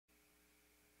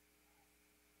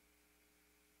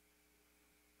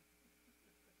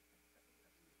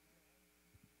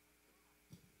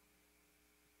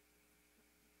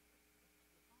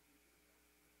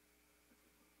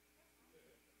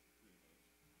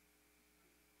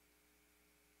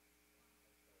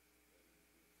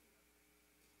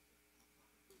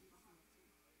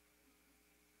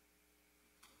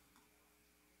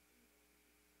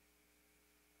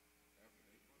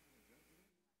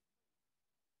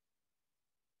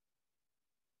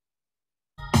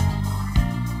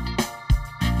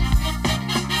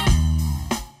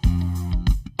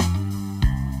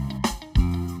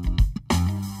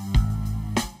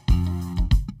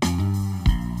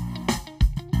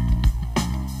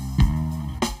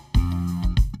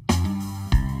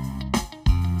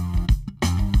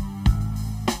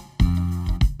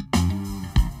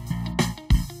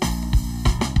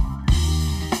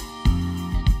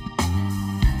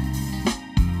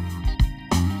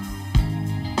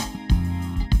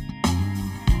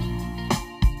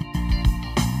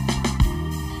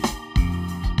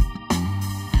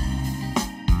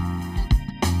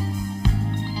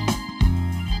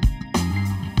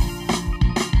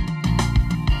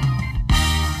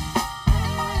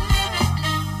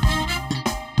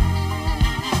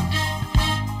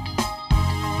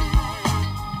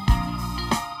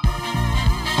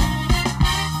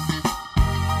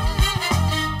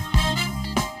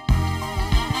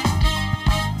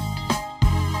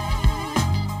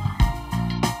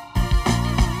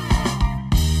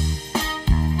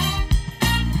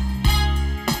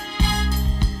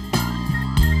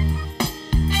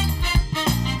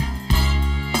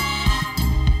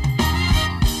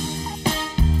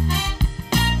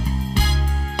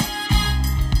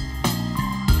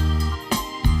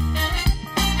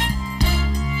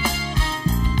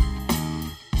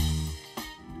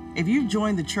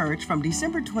join the church from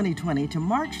December 2020 to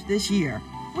March this year,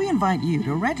 we invite you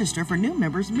to register for New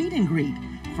Members Meet and Greet,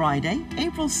 Friday,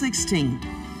 April 16th.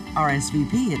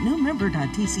 RSVP at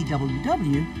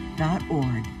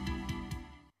newmember.tcww.org.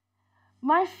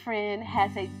 My friend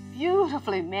has a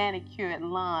beautifully manicured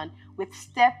lawn with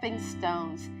stepping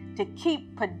stones to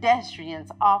keep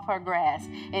pedestrians off her grass,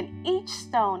 and each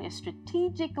stone is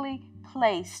strategically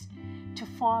placed to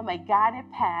form a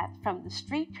guided path from the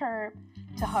street curb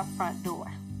to her front door.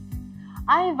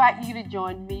 I invite you to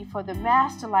join me for the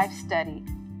Master Life Study,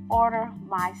 Order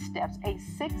My Steps, a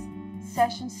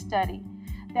 6-session study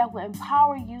that will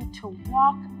empower you to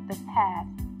walk the path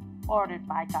ordered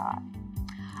by God.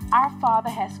 Our Father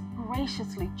has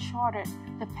graciously charted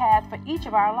the path for each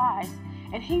of our lives,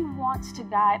 and He wants to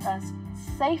guide us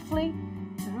safely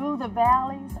through the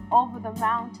valleys, over the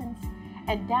mountains,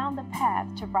 and down the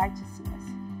path to righteousness.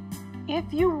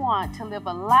 If you want to live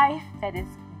a life that is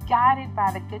guided by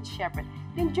the Good Shepherd,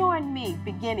 then join me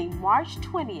beginning March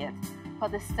 20th for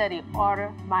the study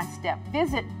Order My Step.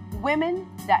 Visit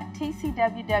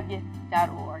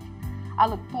women.tcww.org. I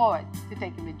look forward to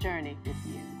taking the journey with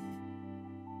you.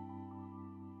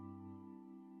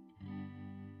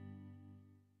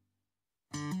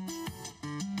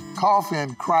 Coffee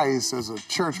in Christ is a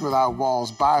Church Without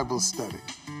Walls Bible study.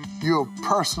 You'll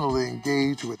personally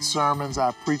engage with sermons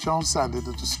I preach on Sunday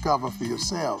to discover for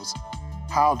yourselves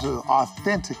how to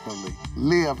authentically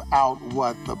live out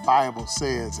what the Bible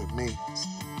says it means.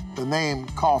 The name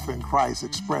Coffee in Christ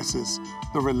expresses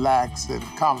the relaxed and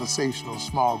conversational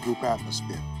small group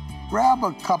atmosphere. Grab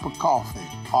a cup of coffee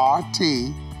or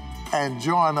tea and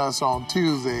join us on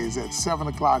Tuesdays at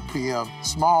 7:00 p.m.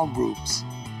 Small groups.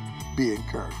 Be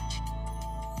encouraged.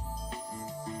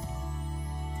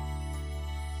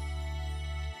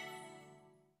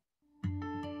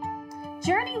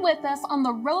 Journey with us on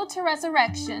the road to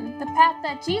resurrection, the path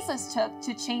that Jesus took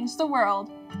to change the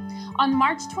world. On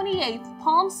March 28th,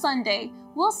 Palm Sunday,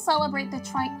 we'll celebrate the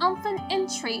triumphant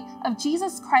entry of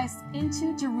Jesus Christ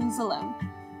into Jerusalem.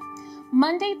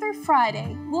 Monday through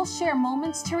Friday, we'll share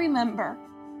moments to remember: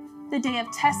 the day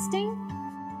of testing,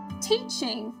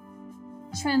 teaching,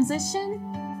 transition,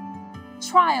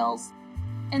 trials,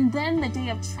 and then the day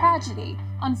of tragedy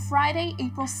on Friday,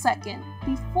 April 2nd,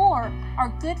 before our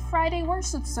Good Friday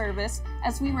worship service,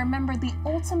 as we remember the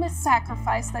ultimate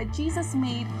sacrifice that Jesus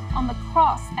made on the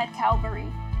cross at Calvary.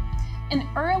 In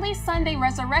early Sunday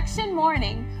resurrection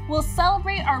morning, we'll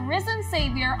celebrate our risen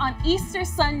Savior on Easter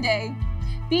Sunday.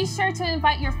 Be sure to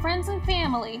invite your friends and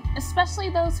family,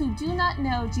 especially those who do not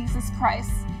know Jesus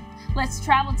Christ. Let's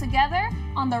travel together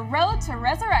on the road to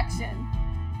resurrection.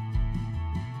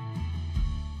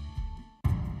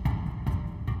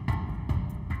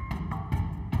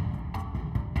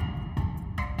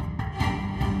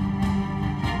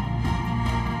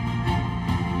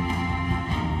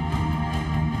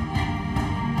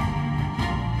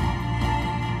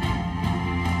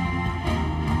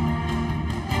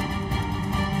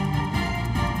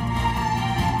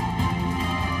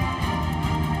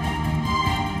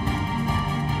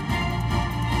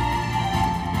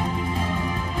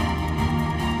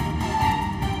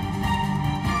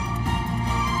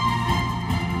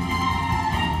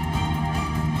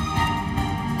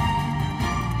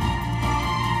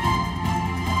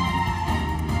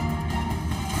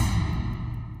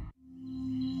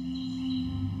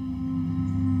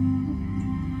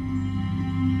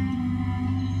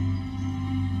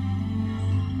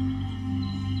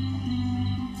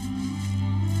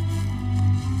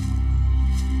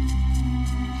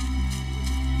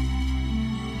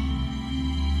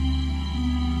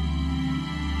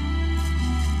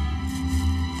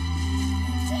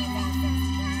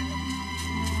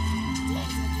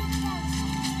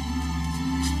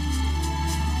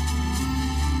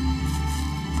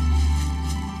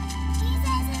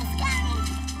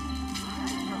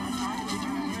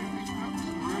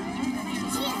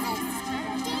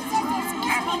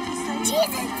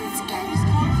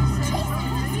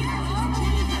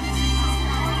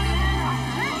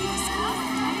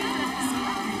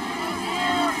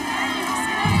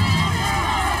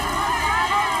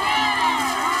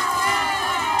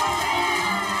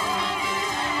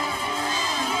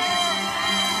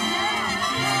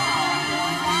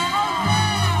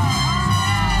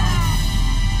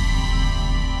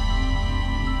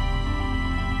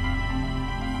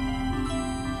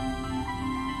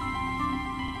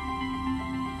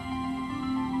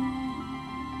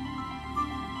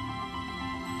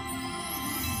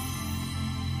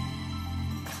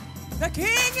 The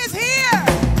King is here.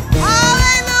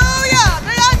 Hallelujah.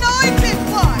 The anointed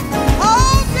one.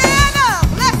 Hosanna.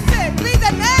 Blessed be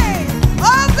the name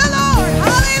of the Lord.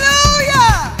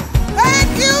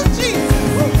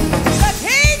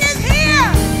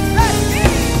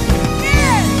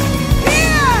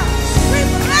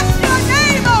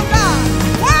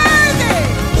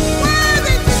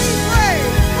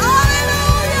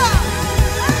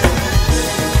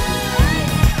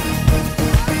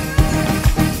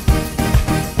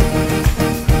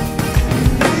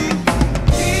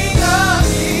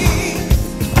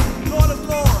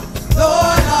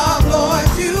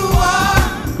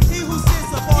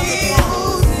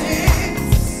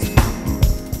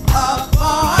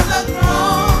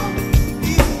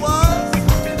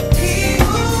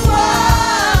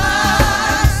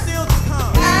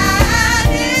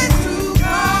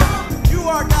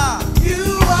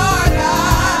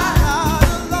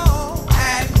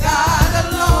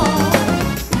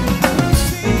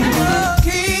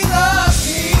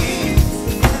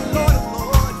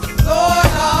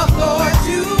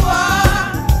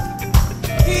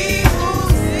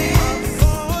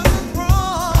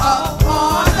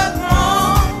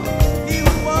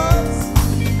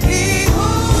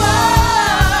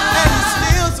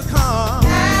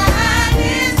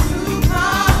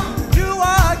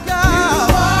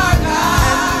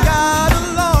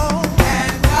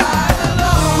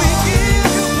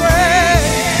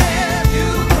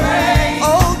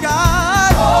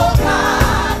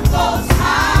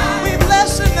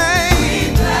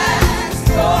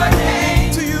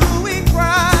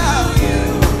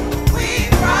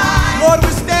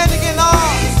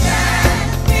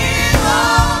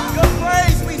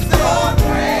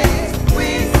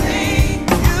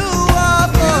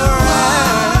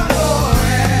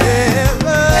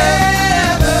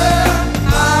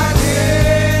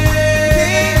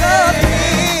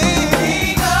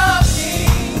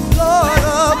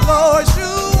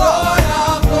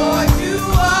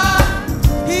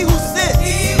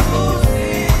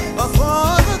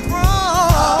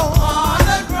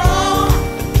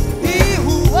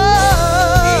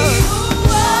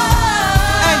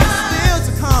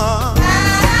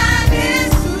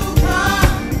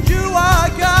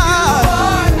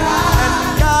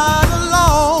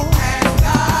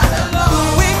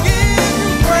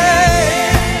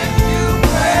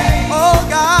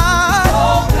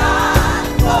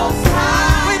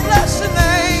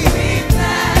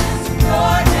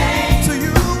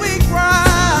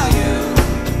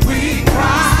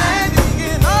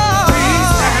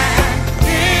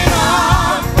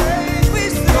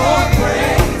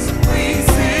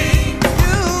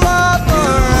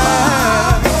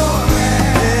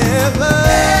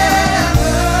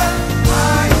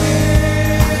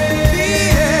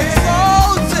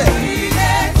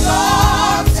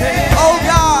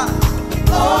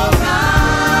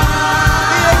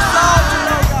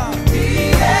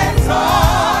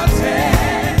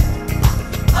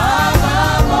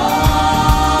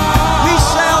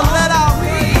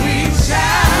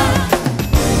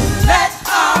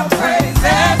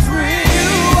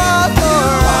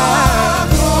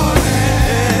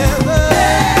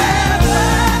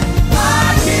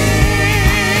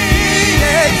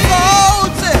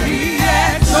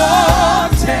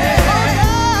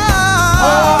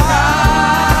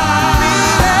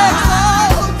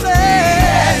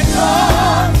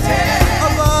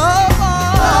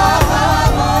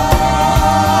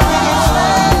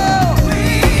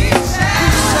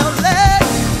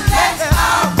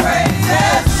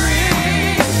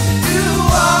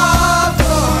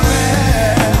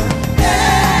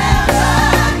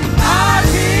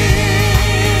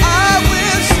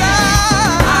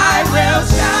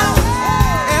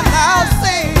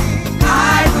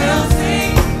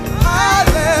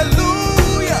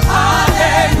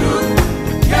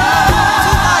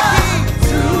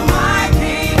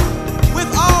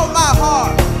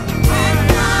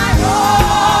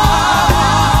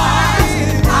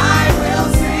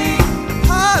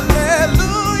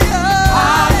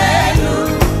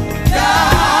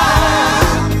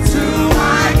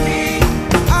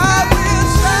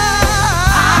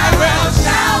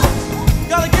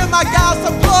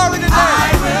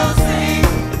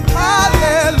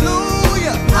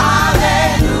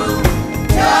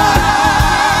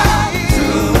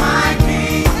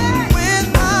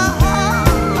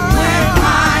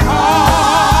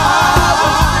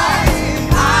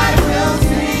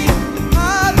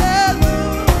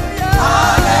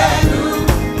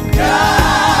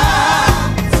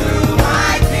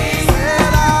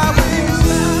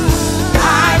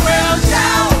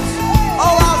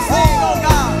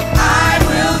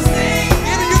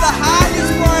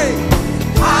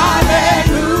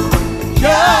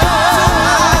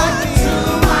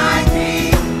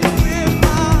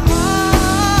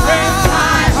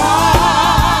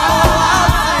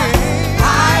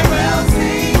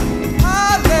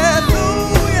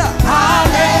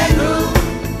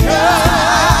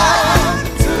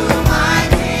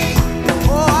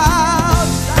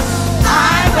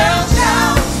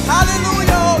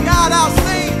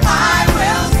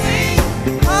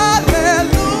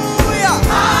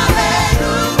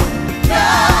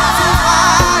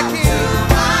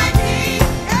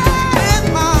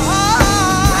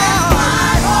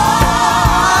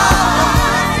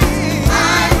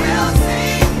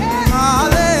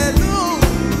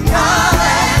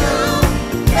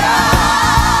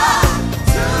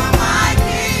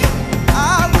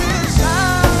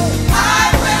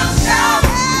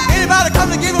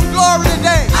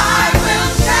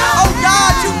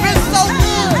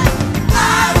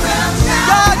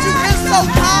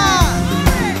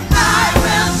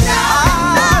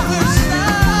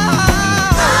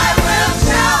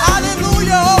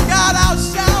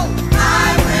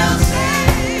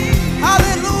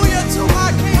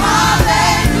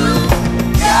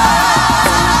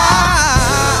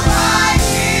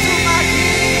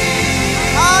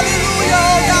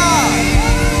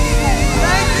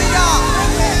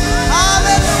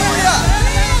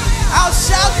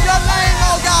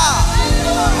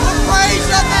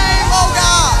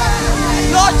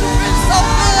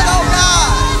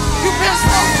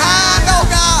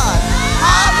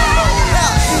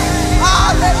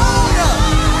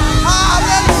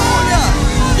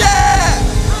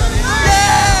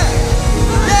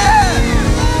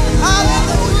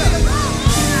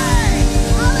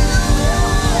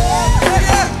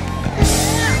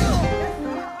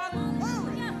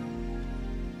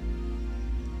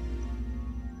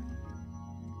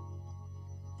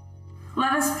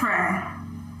 Let us pray.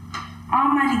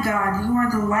 Almighty God, you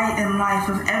are the light and life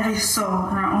of every soul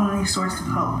and our only source of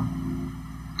hope.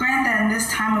 Grant that in this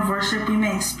time of worship we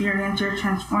may experience your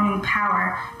transforming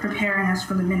power, preparing us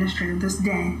for the ministry of this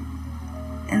day.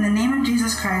 In the name of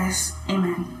Jesus Christ,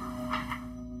 amen.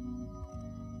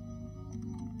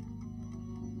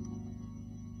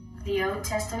 The Old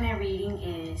Testament reading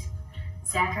is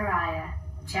Zechariah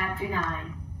chapter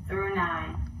 9 through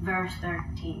 9, verse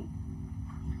 13.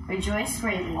 Rejoice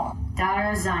greatly,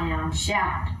 daughter of Zion,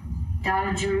 shout, daughter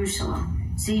of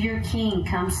Jerusalem, see your king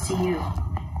comes to you,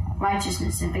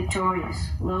 righteousness and victorious,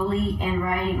 lowly and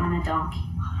riding on a donkey.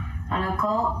 On a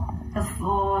colt, the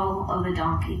foal of a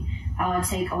donkey. I will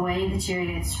take away the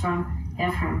chariots from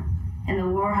Ephraim, and the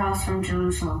war house from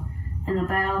Jerusalem, and the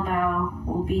battle bow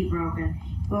will be broken.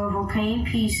 He will proclaim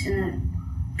peace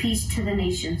to the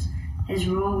nations. His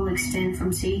rule will extend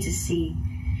from sea to sea,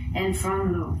 and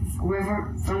from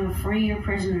the free your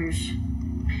prisoners,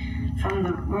 from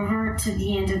the river to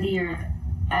the end of the earth.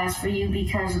 As for you,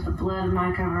 because of the blood of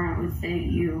my covenant with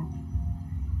you,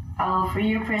 I will free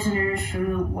your prisoners from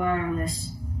the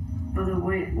waterless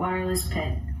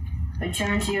pit.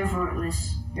 Return to your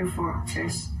fortress, your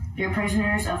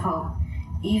prisoners of hope.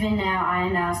 Even now I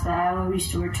announce that I will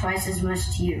restore twice as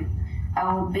much to you.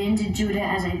 I will bend to Judah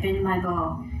as I bend my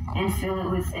bow, and fill it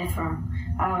with Ephraim.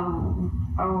 I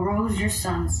will rouse your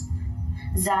sons,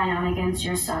 Zion against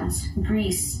your sons,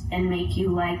 Greece, and make you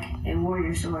like a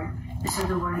warrior sword. This is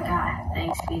the word of God.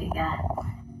 Thanks be to God.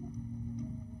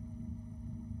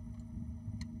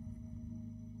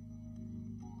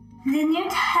 The New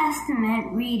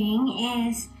Testament reading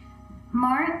is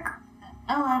Mark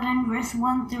 11, verse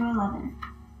 1 through 11.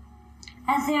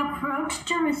 As they approached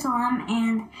Jerusalem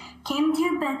and came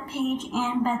to Bethpage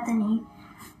and Bethany,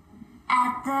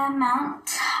 at the Mount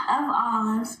of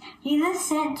Olives, Jesus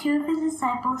sent two of his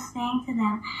disciples, saying to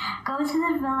them, "Go to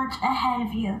the village ahead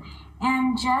of you,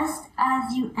 and just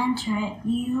as you enter it,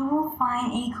 you will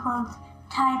find a cloak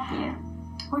tied there,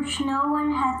 which no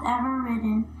one has ever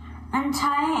ridden.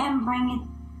 Untie it and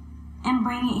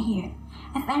bring it here.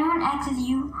 If anyone asks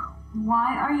you,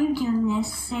 'Why are you doing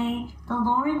this?' say, 'The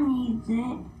Lord needs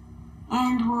it,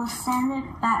 and will send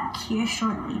it back here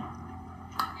shortly.'"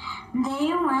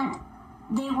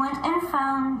 They went and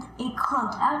found a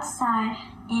cloak outside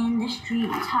in the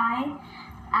street, tied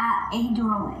at a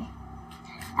doorway.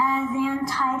 As they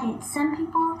untied it, some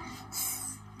people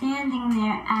standing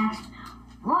there asked,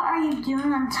 "What are you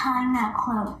doing untying that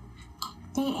cloak?"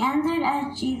 They answered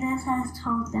as Jesus has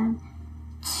told them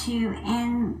to,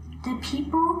 and the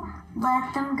people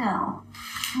let them go.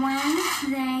 When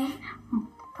they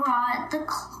brought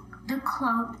the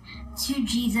cloak to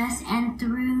Jesus and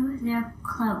threw their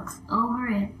cloaks over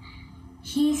it,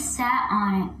 he sat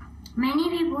on it. Many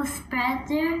people spread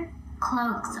their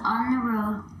cloaks on the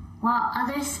road, while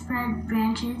others spread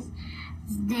branches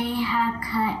they had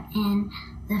cut in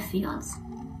the fields.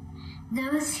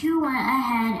 Those who went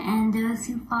ahead and those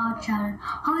who followed shouted,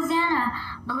 "Hosanna!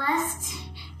 Blessed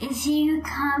is he who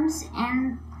comes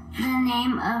in the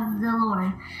name of the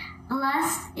Lord.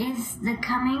 Blessed is the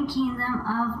coming kingdom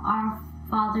of our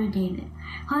father David.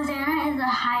 Hosanna in the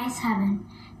highest heaven."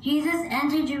 Jesus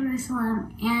entered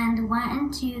Jerusalem and went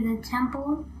into the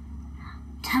temple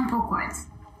courts.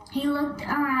 He looked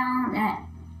around at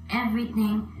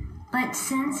everything, but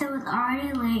since it was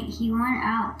already late, he went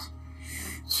out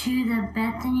to the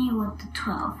Bethany with the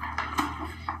 12.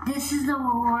 This is the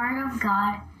word of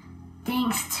God.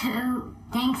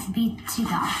 Thanks be to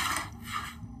God.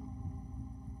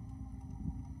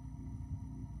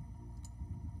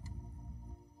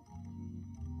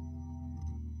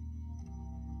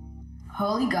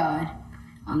 Holy God,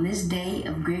 on this day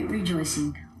of great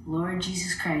rejoicing, Lord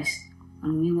Jesus Christ,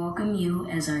 when we welcome you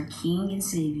as our King and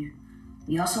Savior,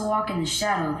 we also walk in the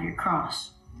shadow of your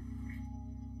cross.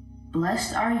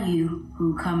 Blessed are you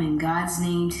who come in God's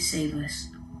name to save us.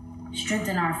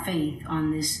 Strengthen our faith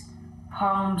on this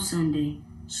Palm Sunday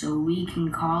so we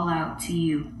can call out to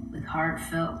you with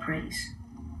heartfelt praise.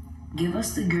 Give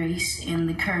us the grace and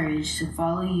the courage to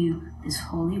follow you this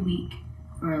holy week,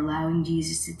 for allowing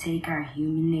Jesus to take our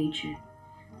human nature,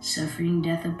 suffering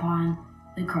death upon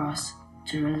the cross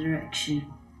to resurrection,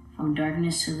 from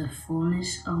darkness to the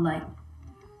fullness of light.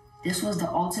 This was the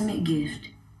ultimate gift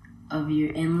of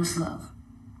your endless love.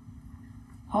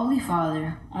 Holy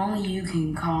Father, only you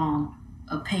can calm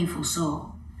a painful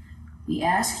soul. We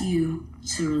ask you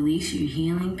to release your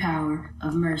healing power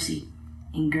of mercy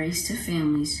and grace to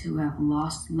families who have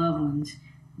lost loved ones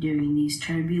during these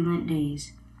turbulent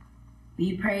days.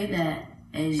 We pray that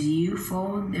as you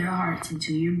fold their hearts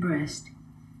into your breast,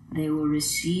 they will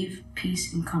receive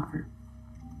peace and comfort.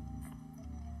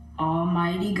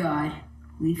 Almighty God,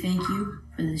 we thank you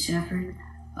for the shepherd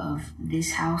of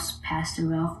this house, Pastor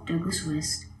Ralph Douglas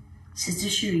West, Sister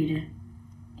Sharita,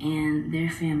 and their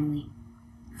family.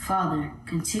 Father,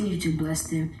 continue to bless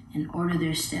them and order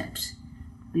their steps.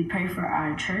 We pray for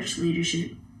our church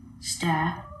leadership,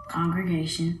 staff,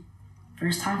 congregation,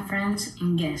 first-time friends,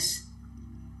 and guests.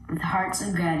 With hearts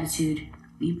of gratitude,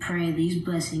 we pray these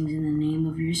blessings in the name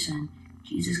of your Son,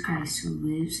 Jesus Christ, who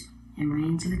lives and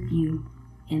reigns with you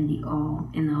in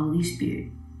the Holy Spirit,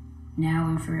 now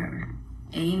and forever.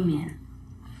 Amen.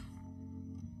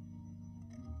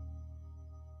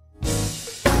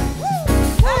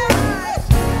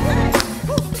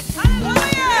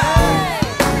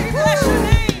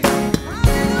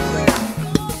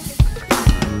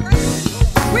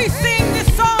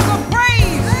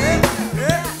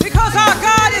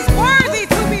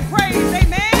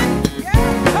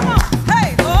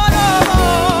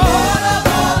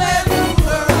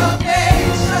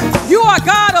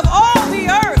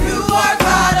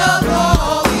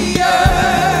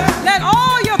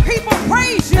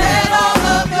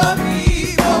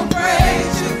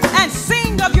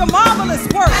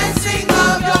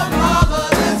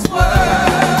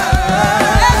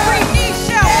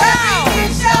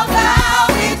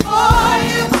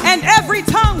 With every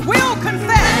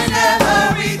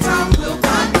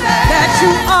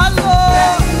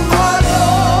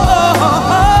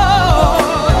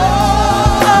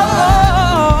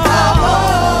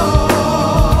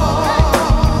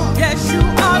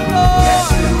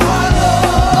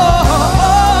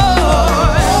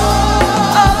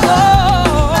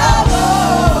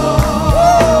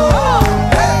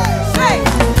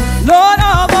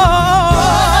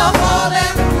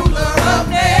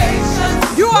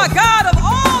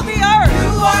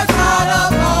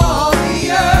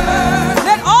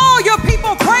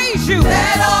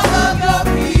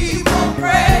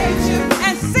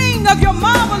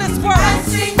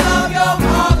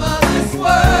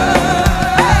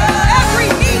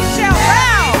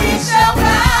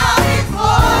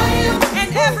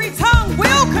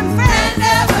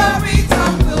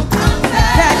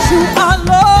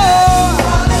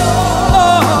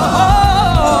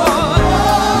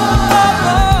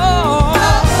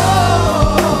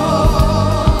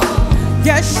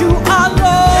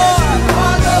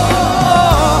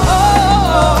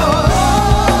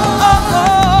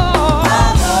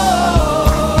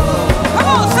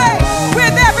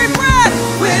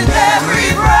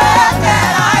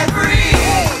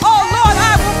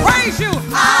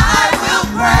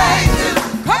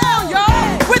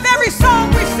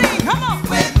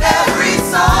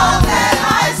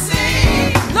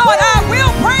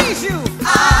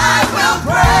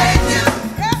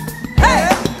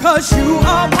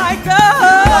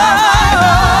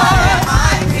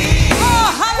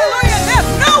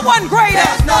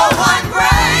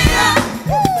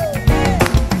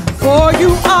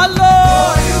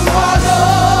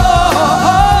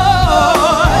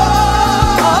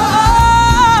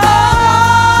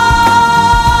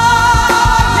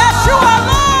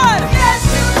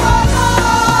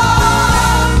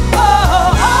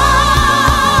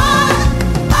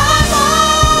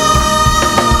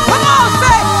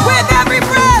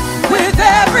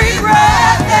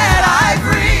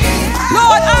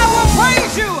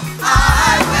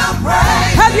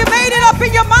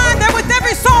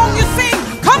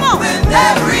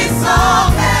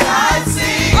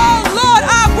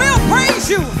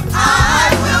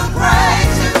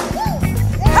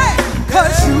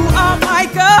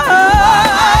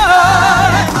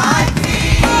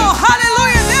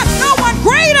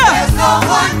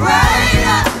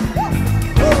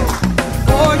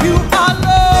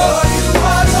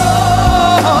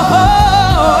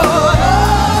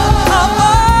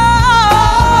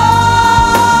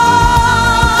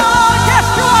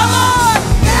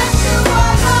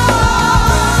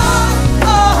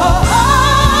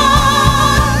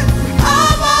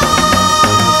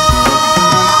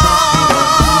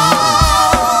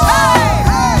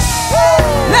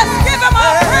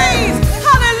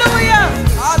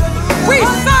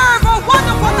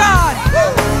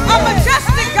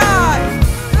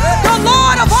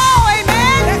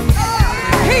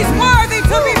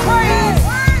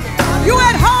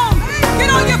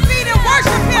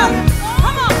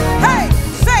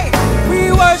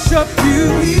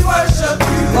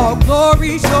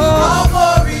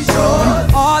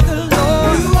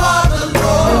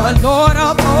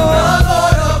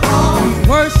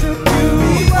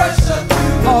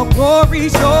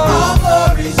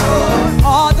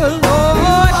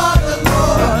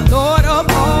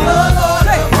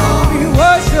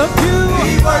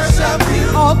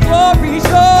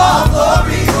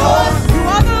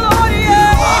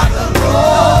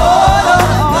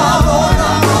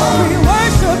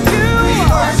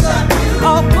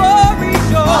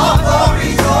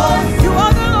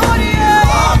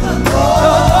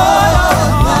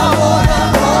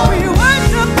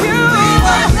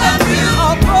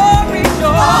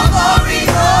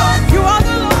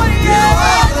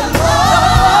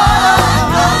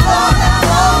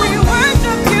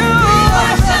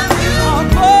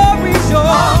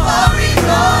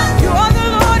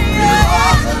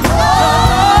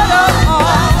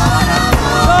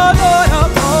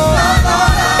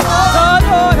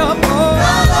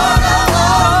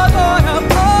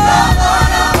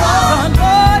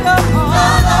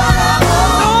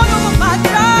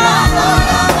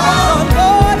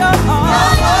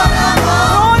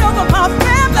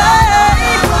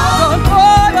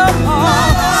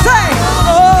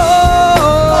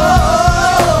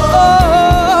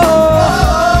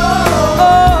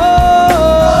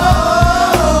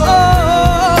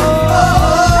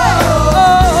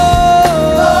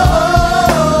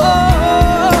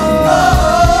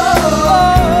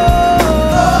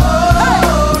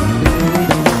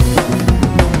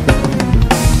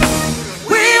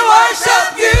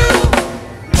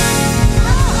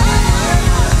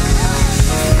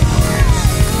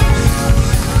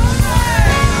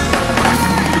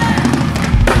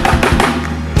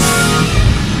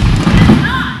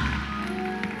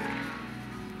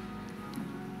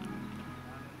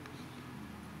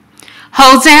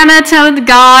Hosanna to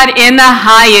God in the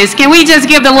highest. Can we just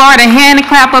give the Lord a hand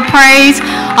clap of praise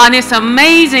on this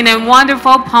amazing and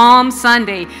wonderful Palm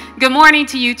Sunday? Good morning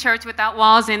to you, Church Without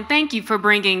Walls, and thank you for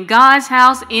bringing God's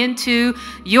house into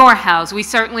your house. We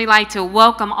certainly like to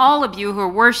welcome all of you who are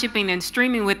worshiping and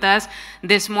streaming with us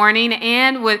this morning,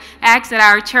 and would ask that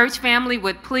our church family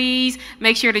would please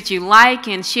make sure that you like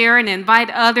and share and invite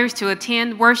others to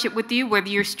attend worship with you, whether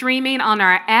you're streaming on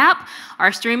our app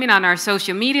or streaming on our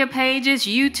social media pages,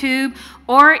 YouTube,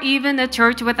 or even the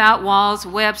Church Without Walls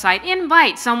website.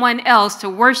 Invite someone else to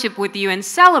worship with you and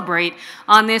celebrate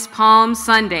on this Palm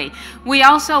Sunday. We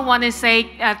also want to say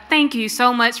thank you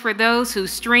so much for those who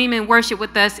stream and worship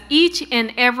with us each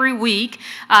and every week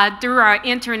through our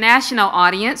international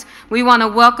audience. We want to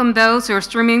welcome those who are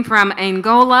streaming from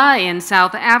Angola and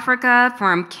South Africa,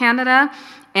 from Canada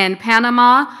and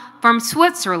Panama, from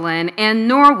Switzerland and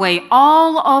Norway,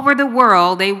 all over the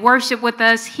world. They worship with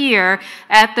us here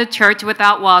at the Church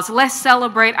Without Walls. Let's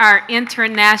celebrate our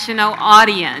international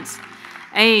audience.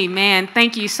 Amen.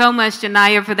 Thank you so much,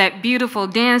 Janiyah, for that beautiful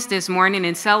dance this morning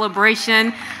in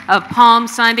celebration of Palm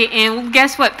Sunday. And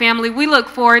guess what, family? We look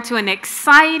forward to an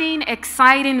exciting,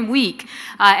 exciting week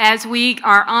as we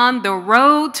are on the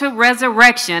road to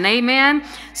resurrection. Amen.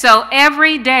 So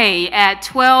every day at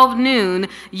 12 noon,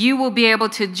 you will be able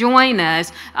to join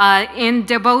us in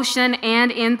devotion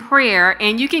and in prayer.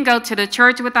 And you can go to the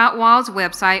Church Without Walls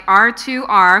website,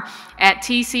 R2R, at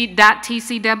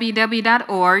tcww.org,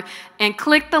 and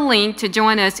click the link to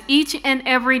join us each and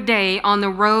every day on the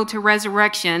road to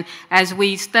resurrection as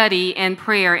we study and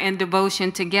prayer and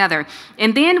devotion together.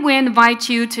 And then we invite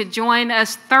you to join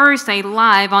us Thursday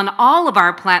live on all of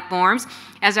our platforms,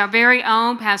 as our very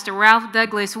own Pastor Ralph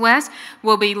Douglas West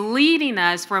will be leading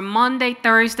us for Monday,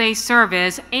 Thursday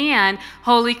service and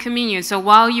Holy Communion. So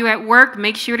while you're at work,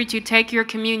 make sure that you take your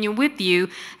communion with you,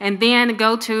 and then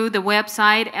go to the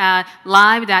website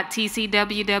live.tcww.org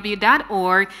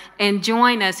and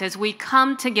join us as we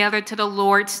come together to the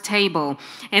Lord's table.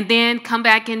 And then come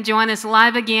back and join us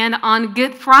live again on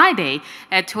Good Friday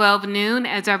at 12 noon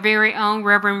as our very own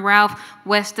Reverend Ralph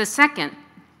West II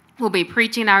will be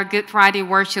preaching our Good Friday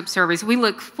worship service. We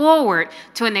look forward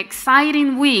to an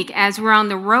exciting week as we're on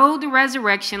the road to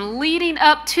resurrection leading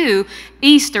up to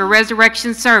Easter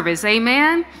resurrection service.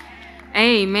 Amen?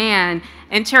 Amen.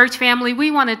 And church family,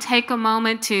 we want to take a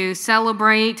moment to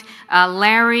celebrate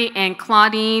Larry and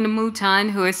Claudine Mouton,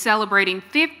 who is celebrating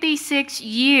 56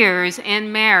 years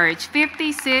in marriage.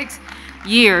 56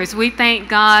 years. We thank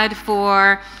God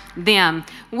for them.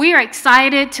 We are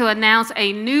excited to announce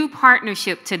a new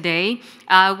partnership today.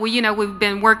 We've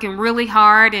been working really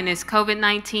hard in this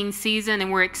COVID-19 season,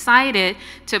 and we're excited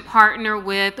to partner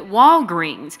with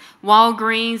Walgreens.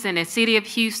 Walgreens in the city of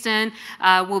Houston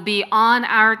will be on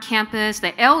our campus,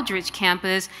 the Eldridge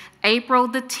campus, April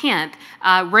the 10th.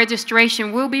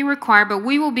 Registration will be required, but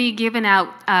we will be giving out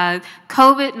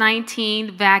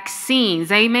COVID-19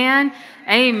 vaccines. Amen?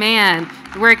 Amen.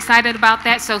 We're excited about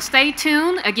that. So stay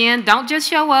tuned. Again, don't just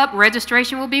show up.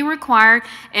 Registration will be required,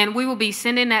 and we will be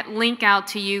sending that link out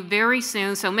to you very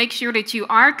soon. So make sure that you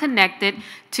are connected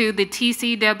to the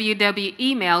TCWW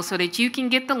email so that you can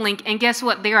get the link. And guess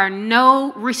what? There are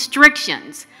no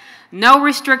restrictions. No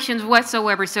restrictions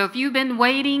whatsoever. So if you've been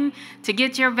waiting to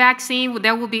get your vaccine,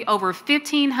 there will be over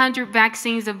 1,500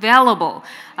 vaccines available,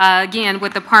 again,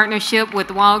 with the partnership with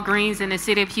Walgreens in the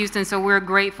city of Houston. So we're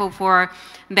grateful for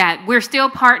that. We're still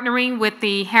partnering with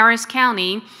the Harris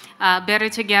County Better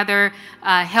Together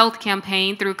health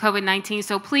campaign through COVID-19.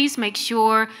 So please make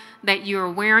sure that you're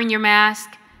wearing your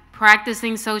mask,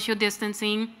 practicing social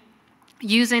distancing,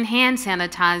 using hand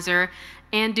sanitizer,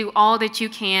 and do all that you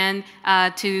can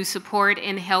to support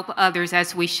and help others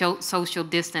as we show social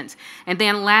distance. And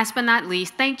then last but not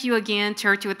least, thank you again,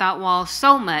 Church Without Walls,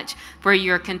 so much for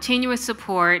your continuous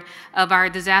support of our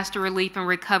disaster relief and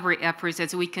recovery efforts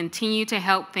as we continue to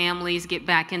help families get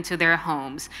back into their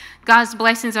homes. God's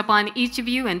blessings upon each of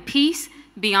you, and peace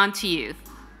be unto you.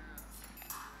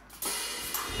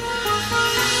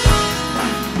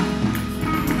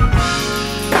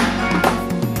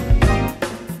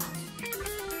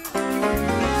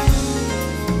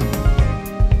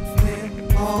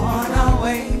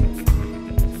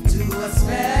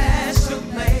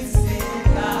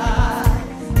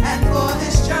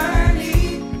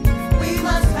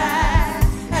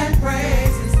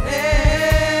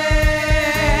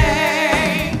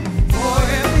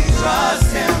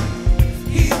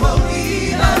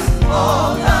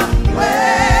 All the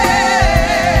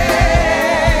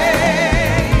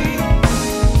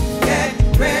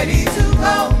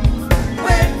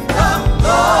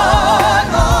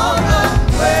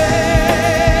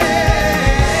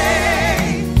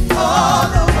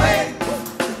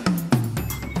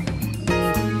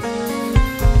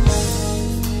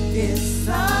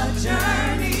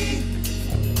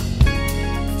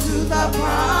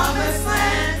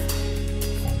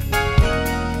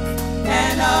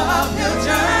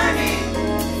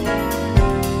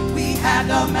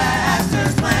the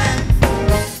Master's plan.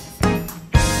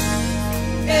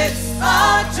 It's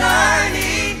a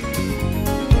journey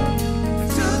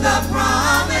to the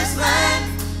promised land,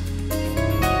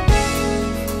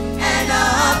 and a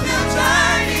uphill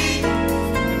journey.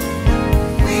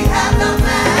 We have the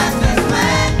Master's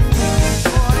plan.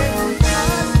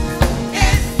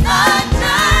 It's a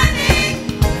journey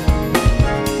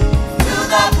to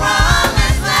the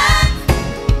promised land,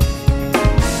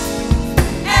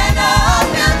 and a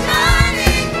uphill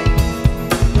journey.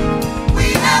 We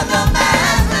have the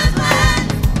Master's plan.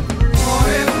 For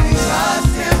if we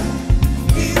trust Him,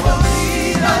 He will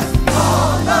lead us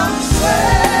all the way.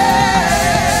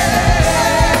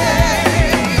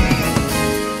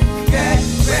 Get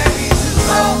ready to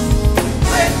go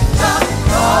with the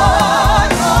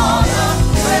Lord all the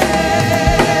way.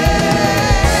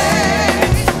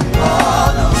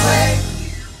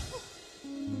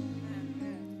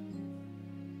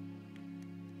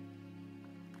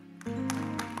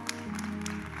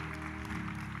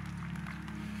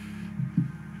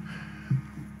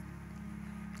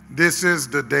 This is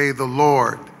the day the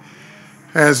Lord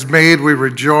has made. We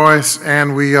rejoice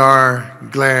and we are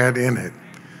glad in it.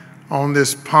 On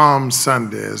this Palm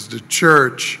Sunday, as the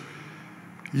church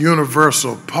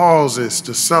universal pauses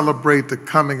to celebrate the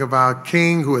coming of our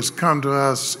King who has come to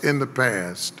us in the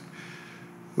past,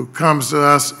 who comes to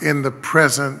us in the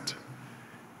present,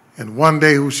 and one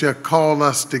day who shall call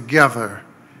us together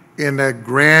in that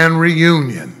grand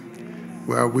reunion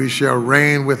where we shall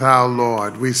reign with our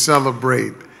Lord. We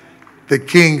celebrate the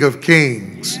King of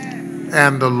Kings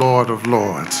and the Lord of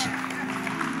Lords.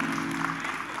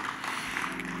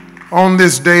 On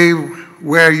this day,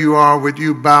 where you are, would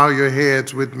you bow your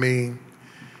heads with me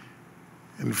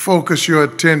and focus your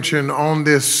attention on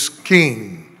this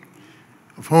King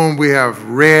of whom we have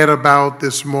read about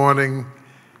this morning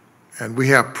and we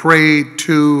have prayed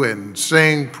to and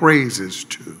sang praises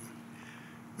to.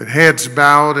 With heads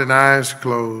bowed and eyes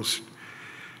closed,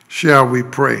 shall we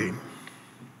pray?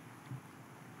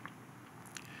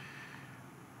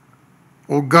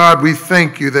 Oh God, we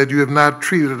thank you that you have not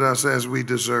treated us as we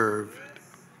deserved.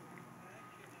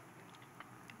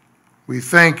 We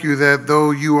thank you that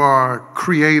though you are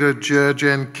creator, judge,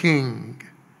 and king,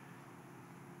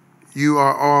 you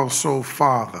are also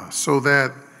Father, so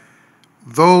that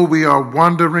though we are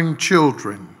wandering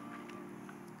children,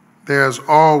 there's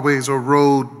always a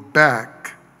road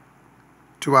back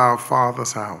to our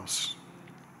Father's house.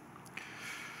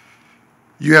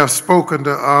 You have spoken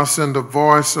to us in the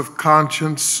voice of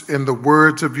conscience, in the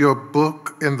words of your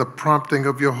book, in the prompting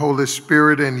of your Holy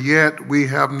Spirit, and yet we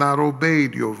have not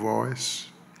obeyed your voice.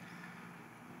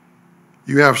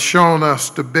 You have shown us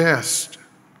the best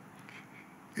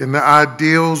in the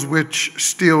ideals which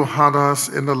still haunt us,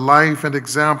 in the life and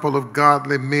example of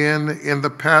godly men, in the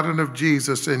pattern of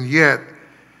Jesus, and yet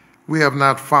we have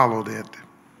not followed it.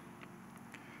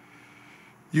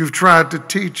 You've tried to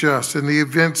teach us in the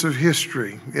events of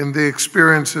history, in the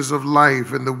experiences of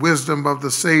life, in the wisdom of the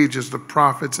sages, the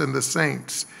prophets, and the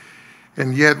saints,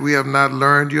 and yet we have not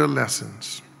learned your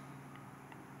lessons.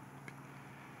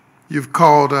 You've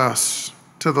called us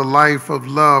to the life of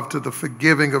love, to the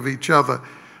forgiving of each other,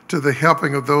 to the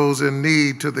helping of those in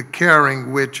need, to the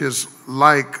caring which is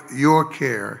like your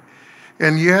care.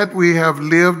 And yet we have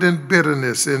lived in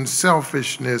bitterness, in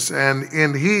selfishness, and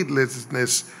in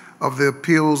heedlessness of the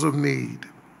appeals of need.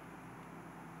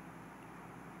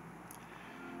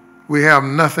 We have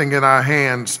nothing in our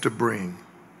hands to bring.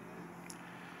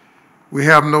 We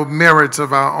have no merits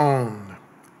of our own.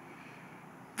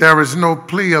 There is no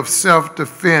plea of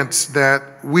self-defense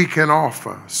that we can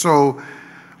offer. So,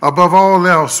 above all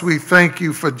else, we thank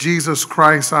you for Jesus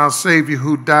Christ, our Savior,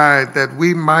 who died that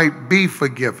we might be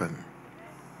forgiven.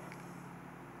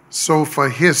 So for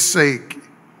his sake,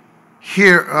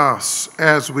 hear us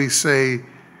as we say,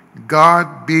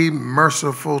 God, be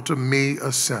merciful to me,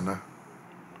 a sinner.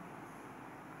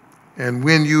 And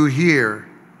when you hear,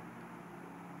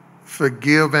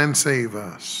 forgive and save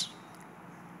us.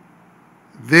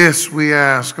 This we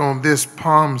ask on this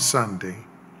Palm Sunday,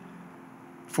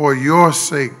 for your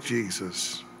sake,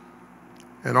 Jesus.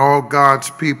 And all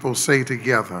God's people say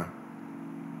together,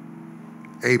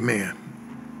 amen.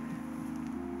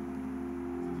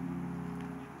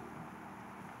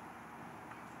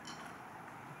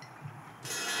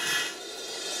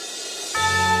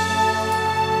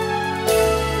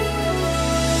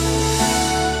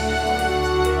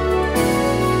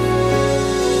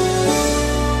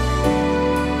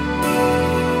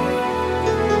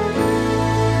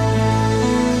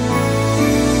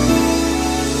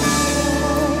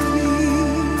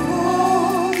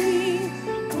 Holy,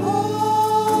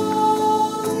 holy,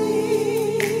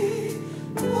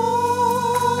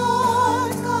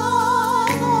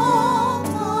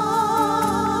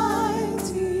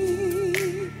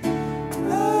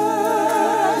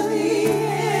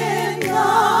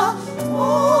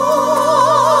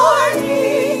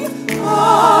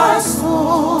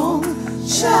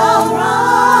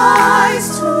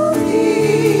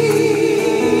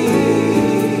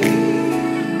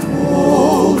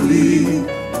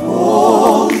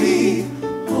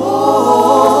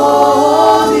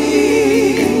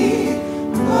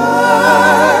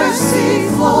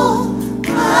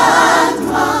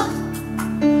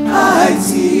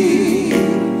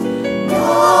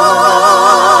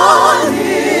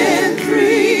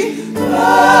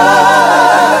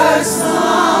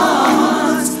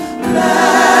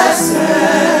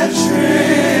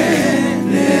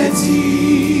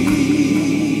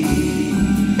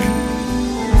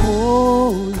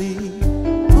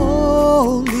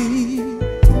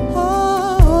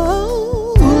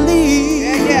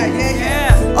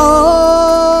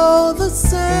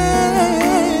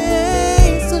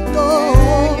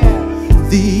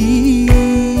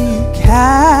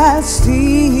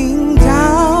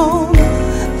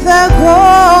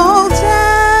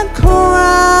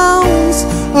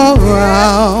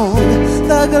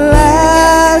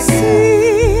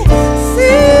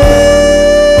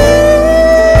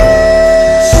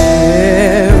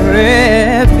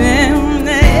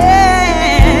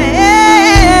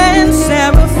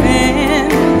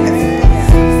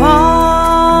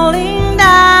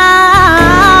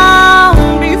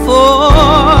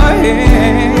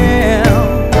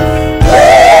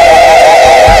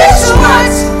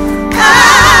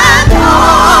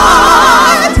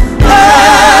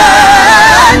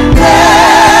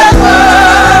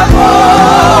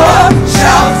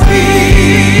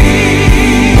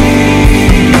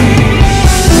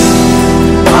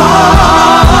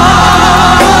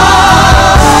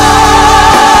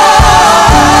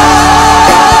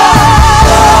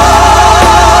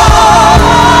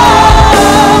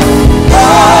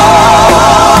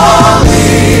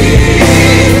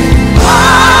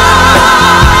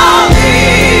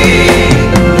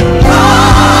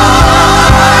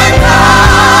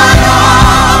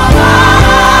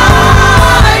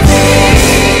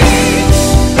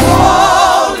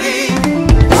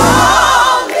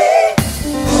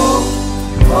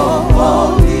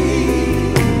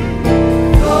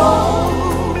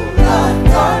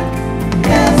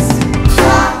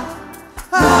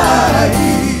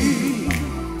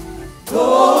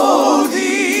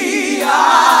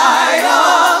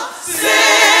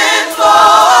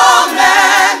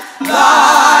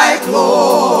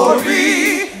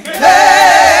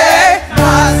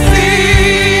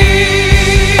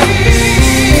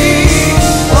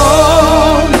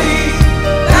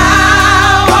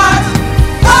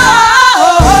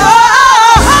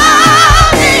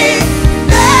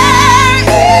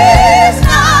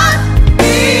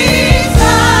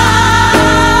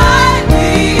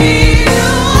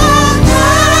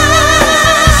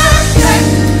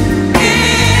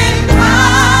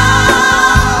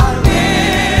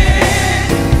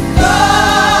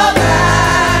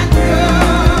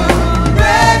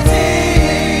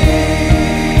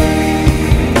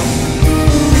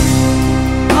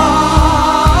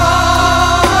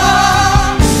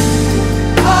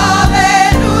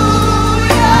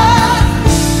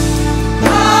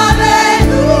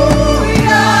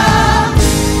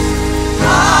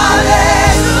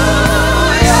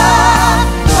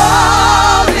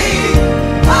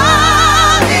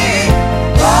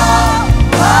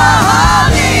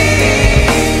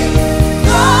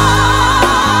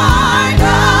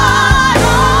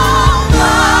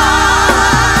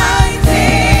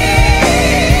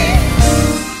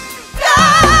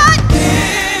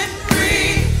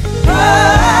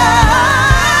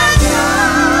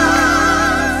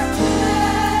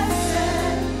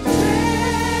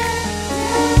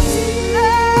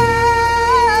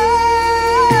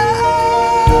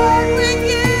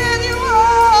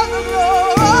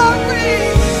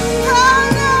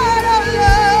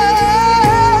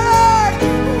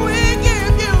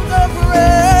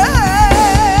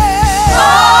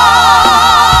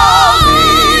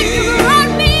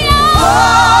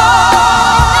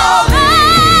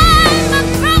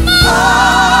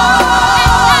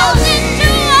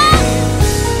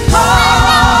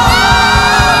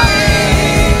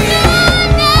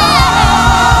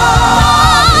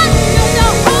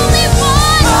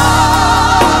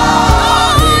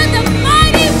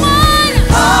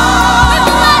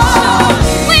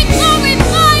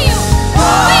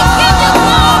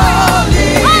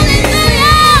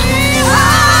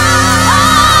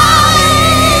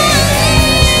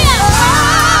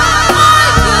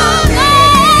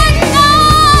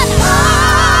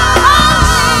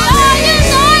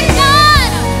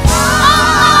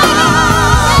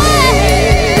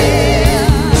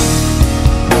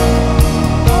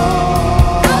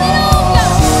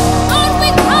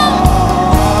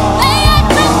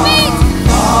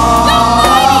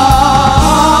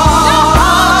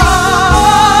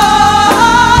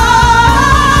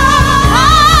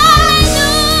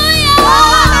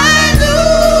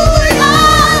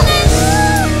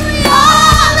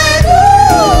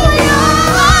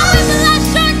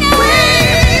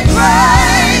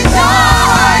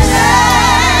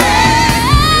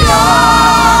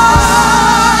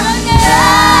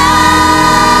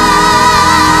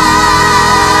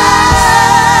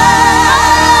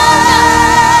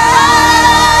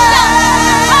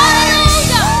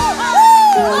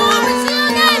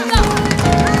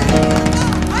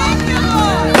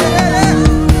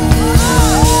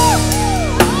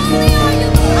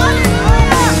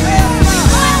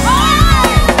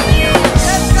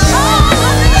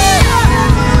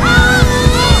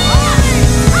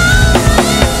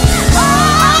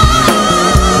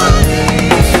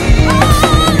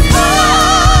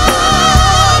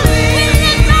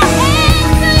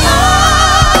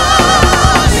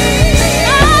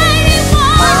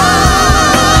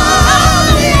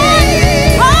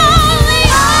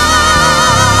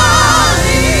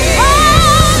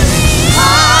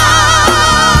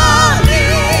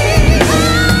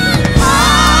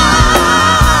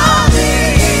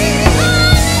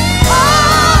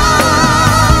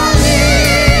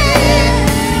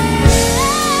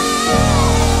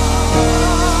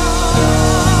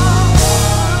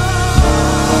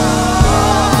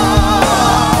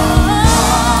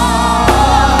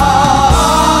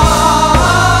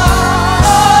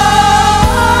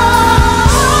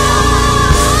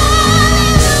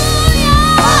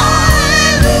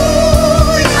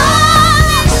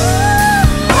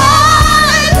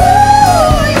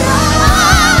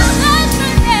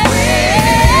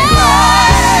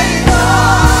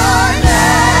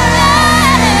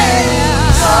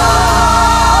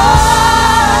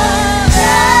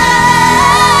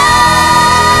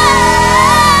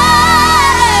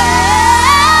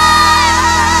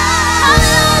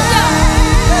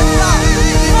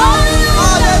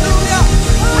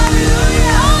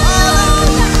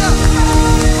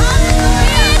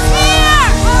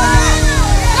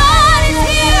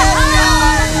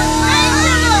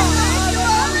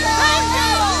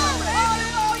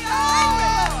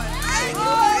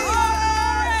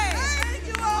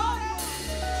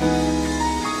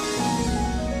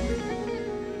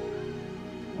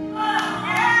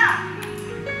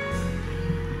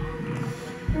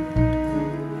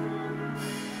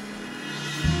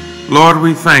 Lord,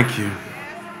 we thank you.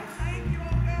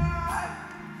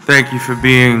 Thank you for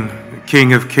being the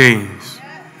King of Kings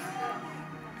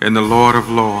and the Lord of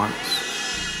Lords.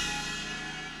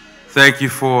 Thank you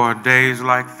for days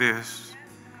like this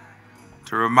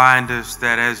to remind us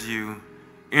that as you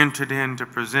entered in to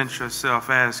present yourself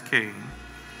as King,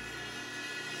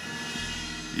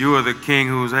 you are the King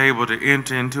who is able to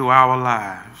enter into our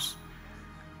lives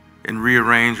and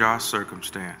rearrange our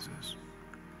circumstances.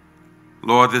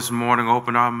 Lord, this morning,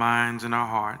 open our minds and our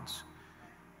hearts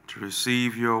to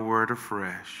receive your word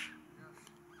afresh.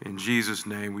 In Jesus'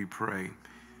 name we pray.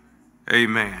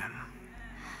 Amen.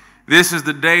 This is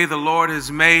the day the Lord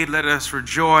has made. Let us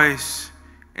rejoice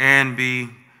and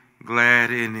be glad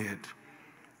in it.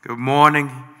 Good morning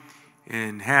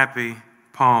and happy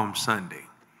Palm Sunday.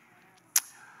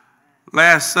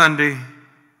 Last Sunday,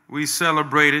 we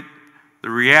celebrated the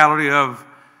reality of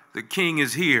the King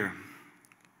is here.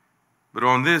 But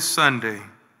on this Sunday,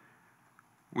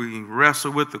 we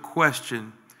wrestle with the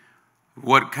question,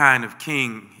 what kind of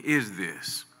king is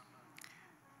this?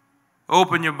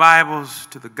 Open your Bibles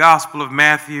to the Gospel of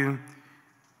Matthew,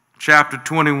 chapter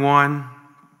 21,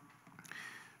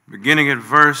 beginning at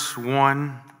verse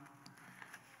 1.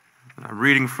 I'm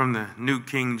reading from the New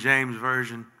King James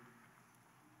Version.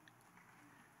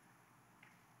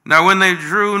 Now when they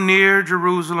drew near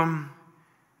Jerusalem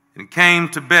and came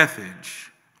to Bethphage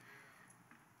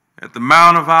at the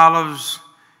Mount of Olives,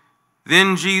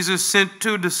 then Jesus sent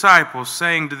 2 disciples,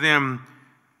 saying to them,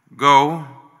 "Go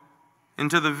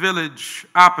into the village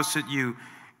opposite you,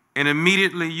 and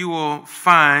immediately you will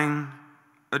find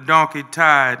a donkey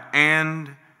tied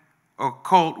and a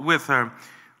colt with her.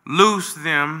 Loose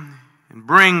them and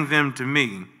bring them to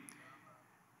me.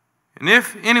 And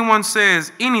if anyone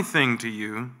says anything to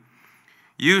you,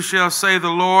 you shall say, 'The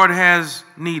Lord has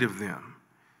need of them,'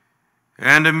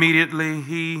 and immediately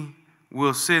he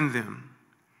will send them."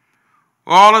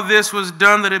 All of this was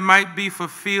done that it might be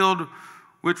fulfilled,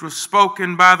 which was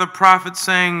spoken by the prophet,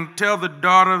 saying, "Tell the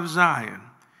daughter of Zion,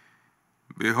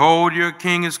 behold, your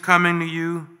king is coming to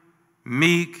you,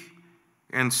 meek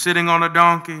and sitting on a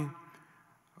donkey,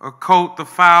 a colt the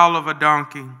foal of a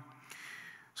donkey."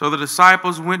 So the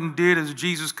disciples went and did as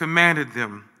Jesus commanded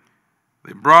them.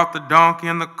 They brought the donkey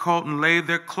and the colt and laid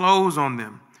their clothes on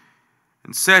them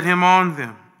and set him on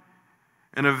them.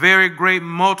 And a very great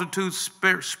multitude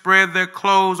spread their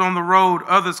clothes on the road.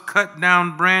 Others cut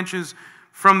down branches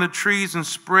from the trees and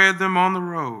spread them on the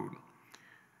road.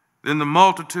 Then the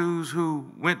multitudes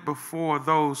who went before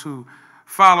those who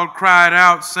followed cried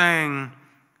out, saying,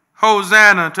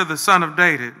 "Hosanna to the Son of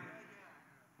David.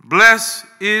 Blessed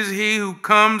is he who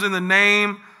comes in the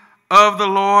name of the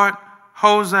Lord.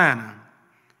 Hosanna."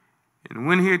 And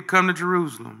when he had come to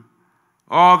Jerusalem,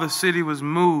 all the city was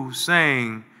moved,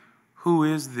 saying, "Who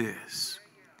is this?"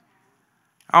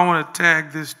 I want to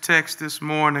tag this text this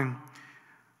morning.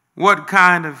 What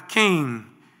kind of king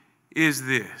is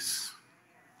this?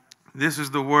 This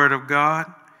is the word of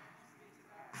God.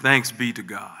 Thanks be to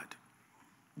God.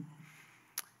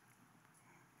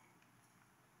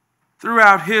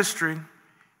 Throughout history,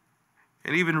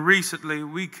 and even recently,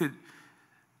 we could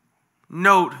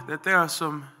note that there are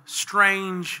some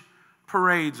strange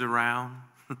parades around.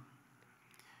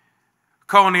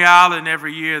 Coney Island,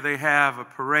 every year they have a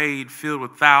parade filled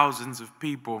with thousands of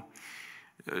people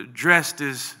dressed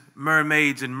as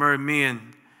mermaids and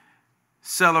mermen,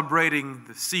 celebrating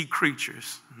the sea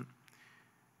creatures.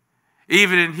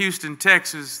 Even in Houston,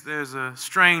 Texas, there's a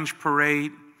strange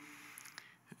parade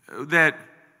that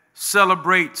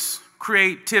celebrates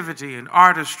creativity and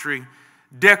artistry,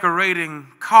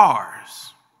 decorating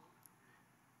cars.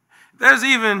 There's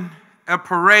even a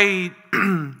parade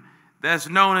that's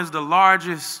known as the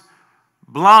largest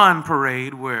blonde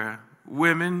parade, where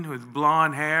women with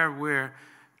blonde hair wear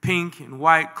pink and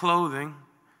white clothing.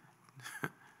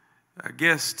 I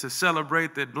guess to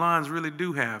celebrate that blondes really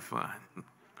do have fun.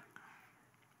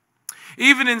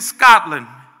 Even in Scotland,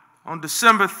 on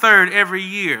December 3rd every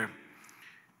year,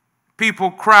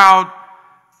 people crowd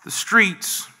the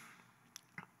streets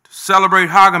to celebrate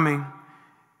Hogmanay.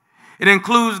 It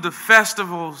includes the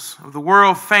festivals of the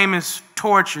world-famous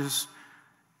torches,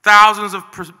 thousands of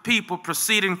people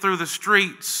proceeding through the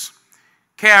streets,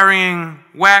 carrying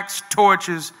wax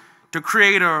torches to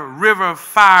create a river of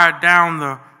fire down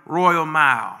the Royal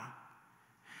Mile.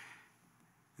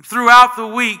 Throughout the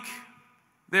week,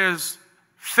 there's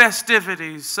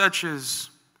festivities such as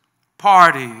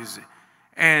parties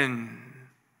and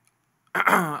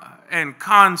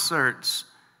concerts,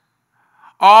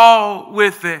 all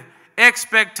with the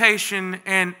expectation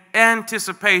and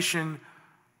anticipation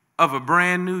of a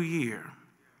brand new year.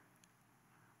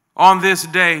 On this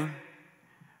day,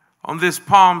 on this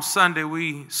Palm Sunday,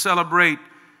 we celebrate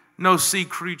no sea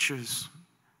creatures,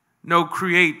 no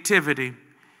creativity,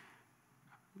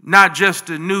 not just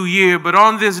a new year, but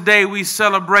on this day we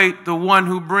celebrate the one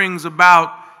who brings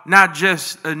about not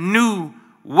just a new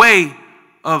way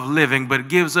of living, but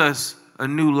gives us a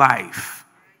new life.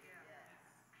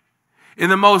 In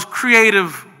the most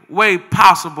creative way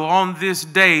possible, on this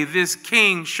day, this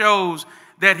King shows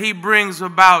that he brings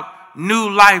about new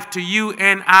life to you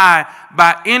and I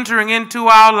by entering into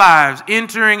our lives,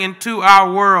 entering into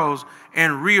our worlds,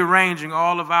 and rearranging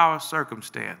all of our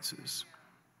circumstances.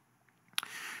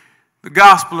 The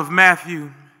Gospel of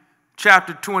Matthew,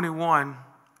 chapter 21,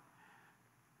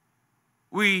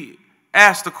 we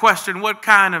ask the question, what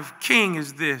kind of king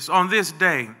is this? On this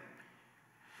day,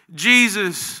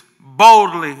 Jesus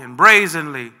boldly and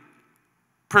brazenly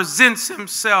presents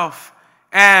himself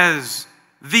as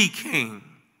the king.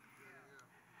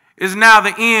 Is now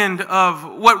the end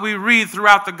of what we read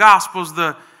throughout the Gospels,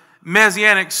 the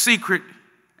Messianic secret.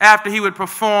 After he would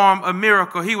perform a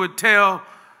miracle, he would tell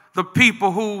the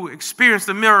people who experienced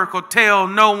the miracle, tell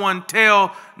no one,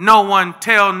 tell no one,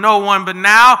 tell no one. But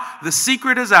now the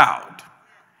secret is out.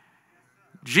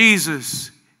 Jesus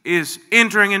is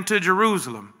entering into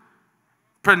Jerusalem,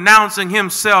 pronouncing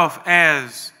himself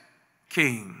as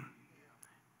king.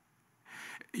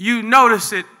 You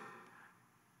notice it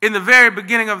in the very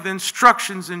beginning of the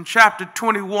instructions in chapter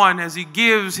 21, as he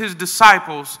gives his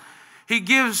disciples, he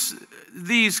gives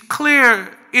these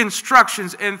clear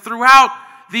instructions, and throughout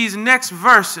these next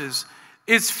verses,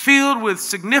 it's filled with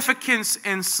significance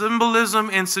and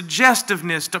symbolism and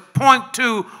suggestiveness to point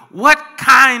to what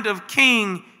kind of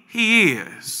king he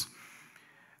is.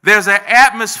 There's an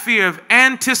atmosphere of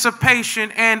anticipation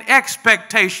and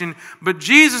expectation, but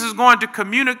Jesus is going to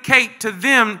communicate to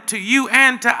them, to you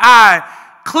and to I,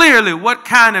 clearly what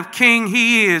kind of king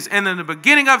he is. And in the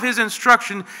beginning of his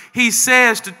instruction, he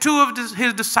says to two of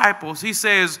his disciples, he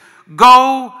says,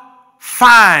 go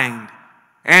find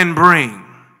and bring.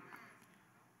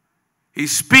 He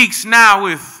speaks now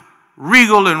with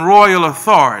regal and royal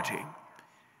authority.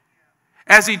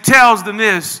 As he tells them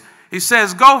this, he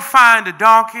says, go find a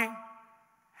donkey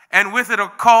and with it a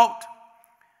colt,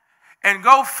 and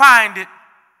go find it,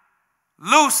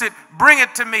 loose it, bring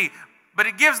it to me. But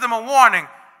it gives them a warning.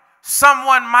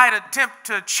 Someone might attempt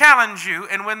to challenge you,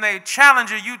 and when they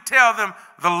challenge you, you tell them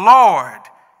the Lord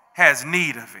has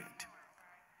need of it.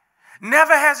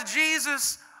 Never has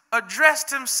Jesus addressed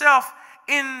himself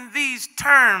in these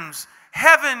terms.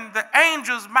 Heaven, the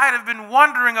angels might have been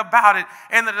wondering about it,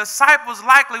 and the disciples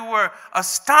likely were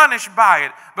astonished by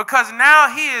it, because now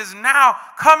he is now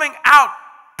coming out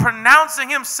pronouncing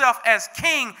himself as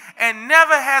king, and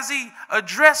never has he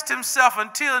addressed himself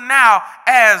until now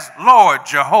as Lord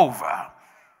Jehovah.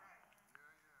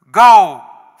 Go,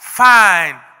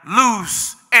 find,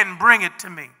 loose, and bring it to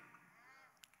me.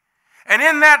 And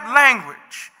in that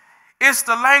language, it's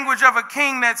the language of a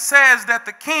king that says that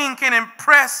the king can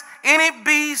impress any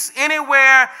beast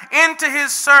anywhere into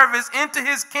his service, into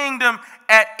his kingdom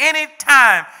at any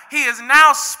time. He is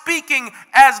now speaking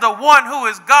as the one who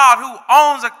is God, who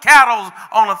owns a cattle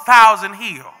on 1,000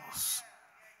 hills.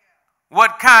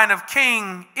 What kind of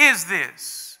king is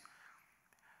this?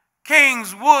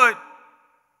 Kings would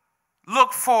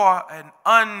look for an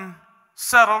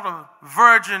unsettled or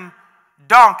virgin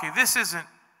donkey. This isn't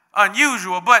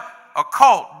unusual, but a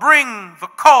colt. Bring the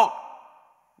colt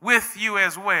with you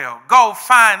as well. Go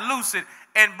find, loose it,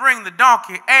 and bring the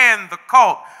donkey and the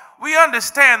colt. We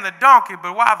understand the donkey,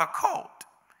 but why the colt?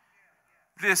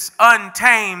 This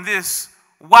untamed, this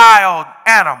wild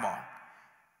animal.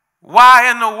 Why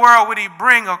in the world would he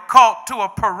bring a colt to a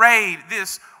parade,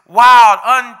 this wild,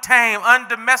 untamed,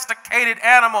 undomesticated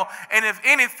animal? And if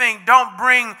anything, don't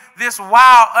bring this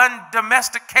wild,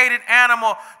 undomesticated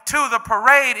animal to the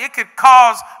parade. It could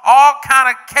cause all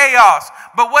kind of chaos.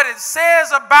 But what it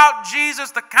says about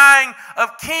Jesus, the kind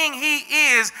of king he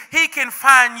is, he can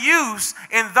find use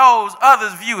in those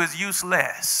others view as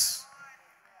useless.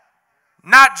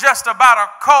 Not just about a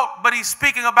colt, but he's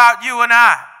speaking about you and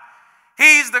I.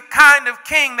 He's the kind of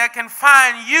king that can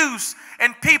find use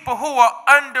in people who are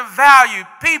undervalued,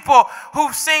 people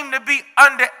who seem to be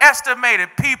underestimated,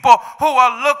 people who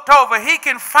are looked over. He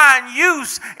can find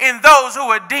use in those who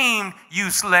are deemed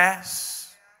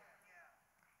useless.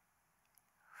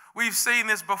 We've seen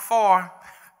this before.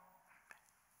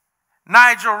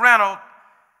 Nigel Reynolds,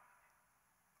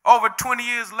 over 20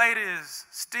 years later, is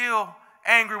still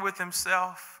angry with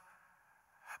himself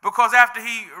because after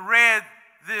he read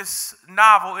this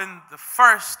novel in the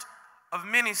first of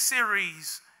many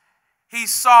series, he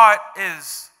saw it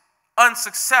as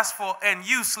unsuccessful and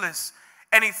useless,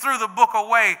 and he threw the book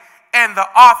away, and the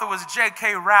author was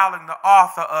J.K. Rowling, the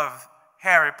author of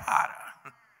Harry Potter.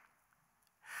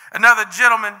 Another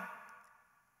gentleman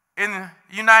in the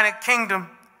United Kingdom,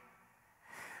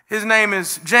 his name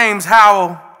is James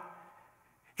Howell.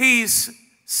 He's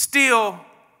still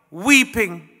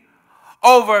weeping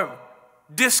over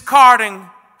discarding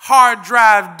hard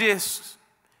drive disks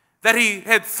that he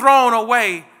had thrown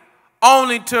away,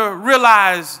 only to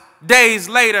realize days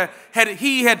later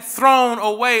he had thrown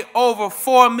away over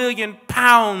 4 million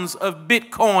pounds of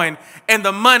Bitcoin, and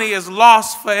the money is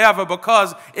lost forever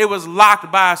because it was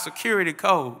locked by a security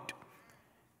code.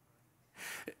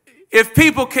 If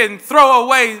people can throw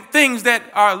away things that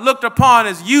are looked upon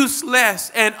as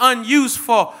useless and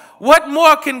unuseful, what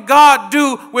more can God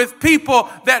do with people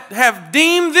that have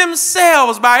deemed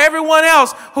themselves by everyone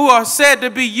else who are said to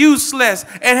be useless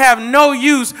and have no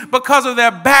use because of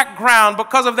their background,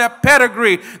 because of their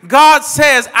pedigree? God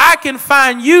says, I can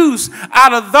find use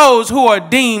out of those who are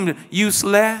deemed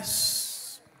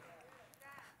useless.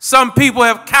 Some people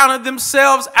have counted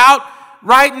themselves out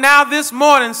right now this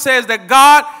morning, says that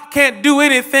God can't do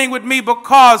anything with me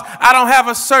because I don't have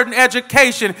a certain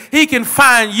education. He can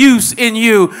find use in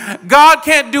you. God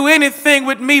can't do anything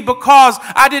with me because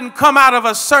I didn't come out of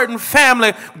a certain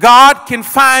family. God can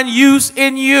find use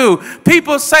in you.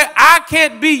 People say I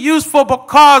can't be useful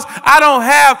because I don't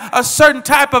have a certain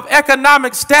type of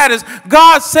economic status.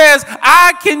 God says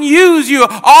I can use you.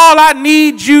 All I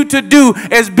need you to do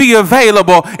is be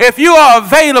available. If you are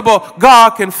available,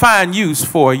 God can find use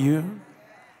for you.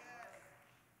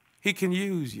 He can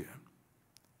use you.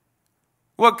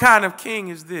 What kind of king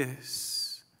is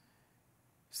this?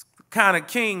 It's the kind of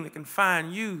king that can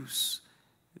find use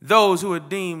those who are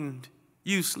deemed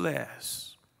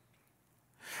useless.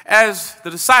 As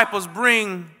the disciples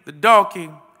bring the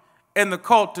donkey and the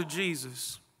colt to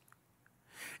Jesus,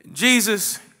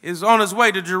 Jesus is on his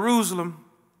way to Jerusalem.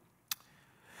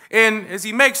 And as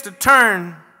he makes the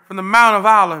turn from the Mount of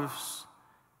Olives,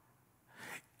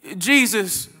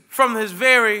 Jesus, from his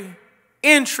very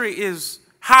entry, is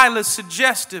highly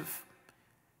suggestive.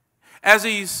 As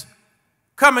he's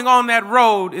coming on that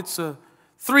road, it's a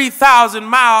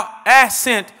 3,000-mile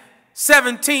ascent,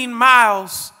 17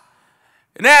 miles.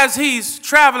 And as he's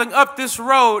traveling up this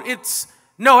road, it's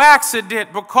no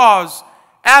accident because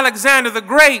Alexander the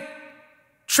Great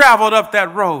traveled up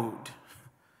that road.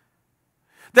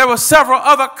 There were several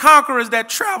other conquerors that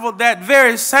traveled that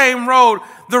very same road.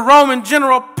 The Roman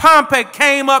general Pompey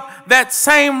came up that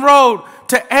same road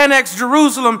to annex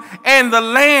Jerusalem and the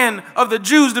land of the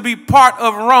Jews to be part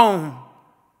of Rome.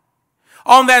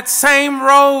 On that same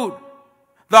road,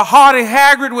 the haughty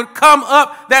Herod would come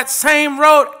up that same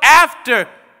road after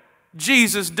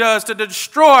Jesus does to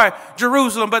destroy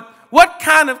Jerusalem. But what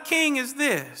kind of king is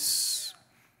this?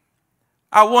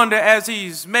 I wonder, as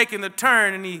he's making the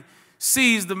turn and he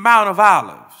sees the Mount of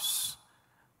Olives,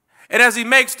 and as he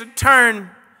makes the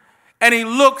turn and he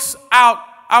looks out,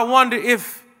 I wonder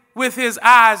if with his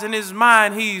eyes and his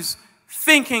mind he's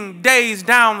thinking days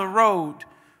down the road,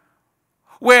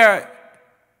 where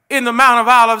in the Mount of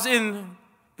Olives, in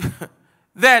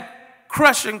that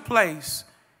crushing place,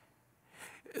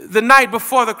 the night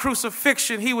before the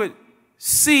crucifixion, he would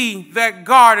see that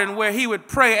garden where he would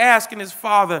pray, asking his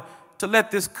Father to let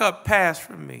this cup pass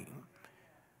from me.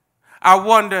 I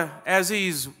wonder, as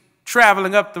he's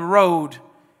traveling up the road,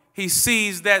 he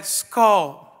sees that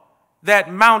skull,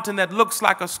 that mountain that looks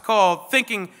like a skull,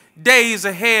 thinking days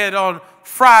ahead on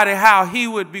Friday how he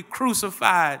would be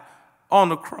crucified on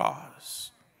the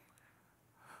cross.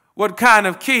 What kind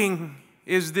of king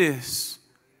is this?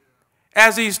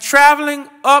 As he's traveling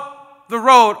up the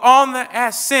road on the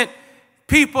ascent,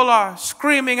 people are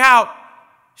screaming out,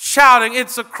 shouting.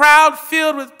 It's a crowd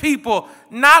filled with people,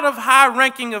 not of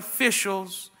high-ranking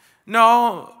officials,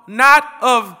 no, not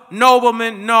of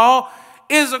noblemen, no.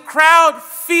 It's a crowd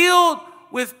filled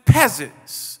with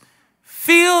peasants,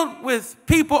 filled with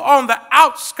people on the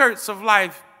outskirts of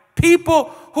life,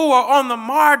 people who are on the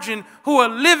margin, who are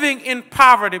living in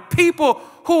poverty, people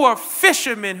who are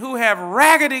fishermen who have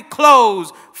raggedy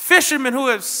clothes, fishermen who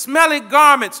have smelly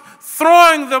garments,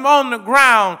 throwing them on the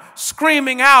ground,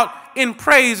 screaming out in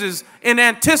praises, in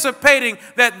anticipating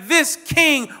that this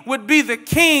king would be the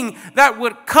king that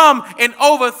would come and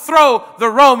overthrow the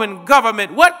Roman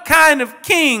government. What kind of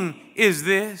king is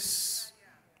this?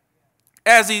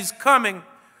 As he's coming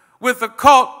with a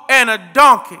colt and a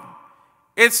donkey,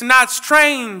 it's not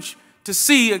strange to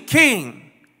see a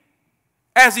king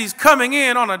as he's coming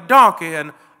in on a donkey,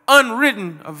 an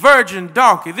unridden, a virgin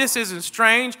donkey. This isn't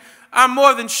strange. I'm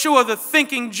more than sure the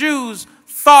thinking Jews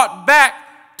thought back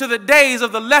to the days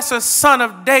of the lesser son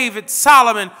of David,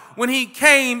 Solomon, when he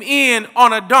came in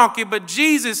on a donkey. But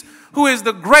Jesus, who is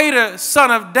the greater son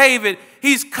of David,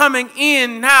 he's coming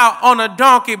in now on a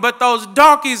donkey. But those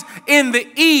donkeys in the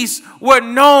east were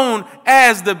known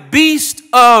as the beast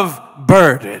of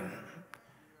burden.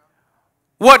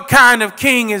 What kind of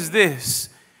king is this?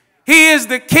 He is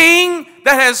the king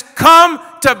that has come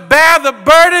to bear the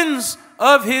burdens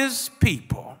of his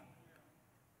people.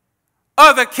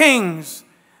 Other kings,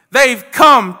 they've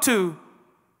come to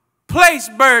place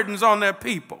burdens on their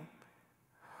people.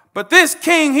 But this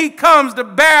king, he comes to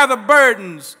bear the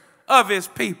burdens of his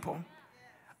people.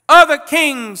 Other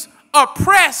kings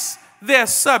oppress their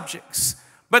subjects,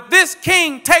 but this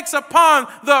king takes upon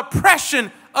the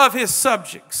oppression of his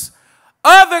subjects.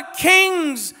 Other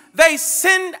kings, they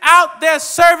send out their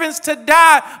servants to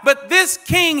die, but this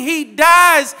king, he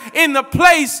dies in the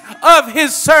place of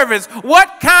his servants.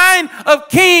 What kind of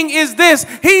king is this?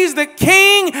 He's the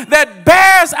king that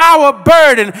bears our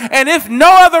burden. And if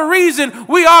no other reason,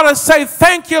 we ought to say,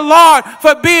 thank you, Lord,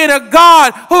 for being a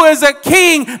God who is a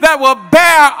king that will bear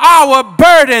our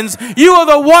burdens. You are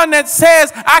the one that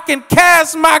says, I can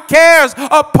cast my cares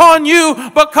upon you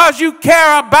because you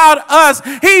care about us.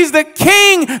 He's the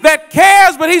king that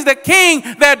cares, but he's the king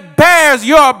that bears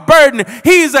your burden.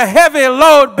 He's a heavy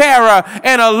load bearer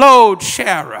and a load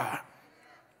sharer.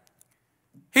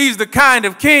 He's the kind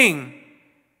of king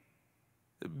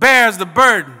that bears the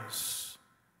burdens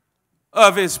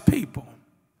of his people.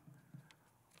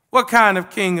 What kind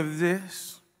of king is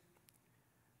this?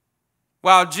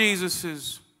 While Jesus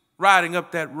is riding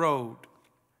up that road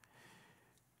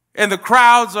and the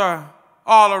crowds are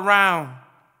all around,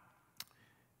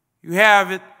 you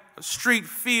have it a street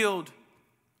filled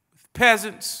with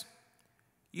peasants.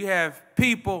 You have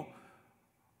people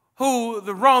who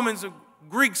the Romans or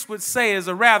Greeks would say is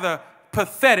a rather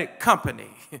pathetic company.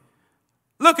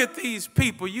 Look at these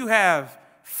people. You have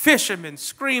fishermen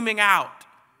screaming out.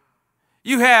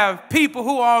 You have people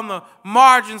who are on the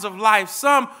margins of life.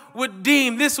 Some would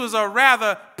deem this was a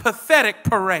rather pathetic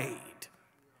parade.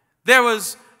 There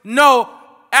was no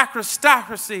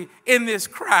aristocracy in this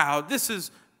crowd. This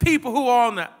is people who are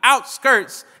on the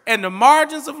outskirts and the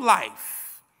margins of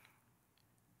life.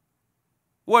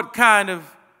 What kind of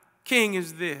king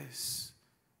is this?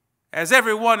 As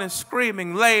everyone is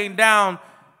screaming, laying down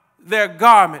their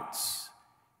garments,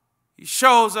 he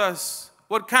shows us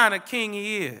what kind of king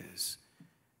he is.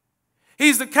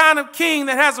 He's the kind of king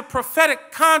that has a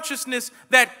prophetic consciousness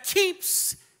that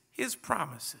keeps his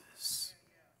promises.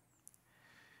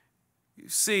 You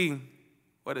see,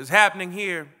 what is happening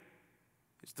here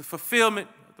is the fulfillment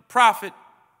of the prophet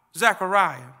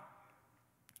Zechariah.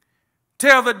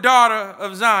 Tell the daughter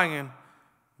of Zion,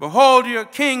 behold, your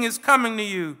king is coming to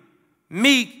you,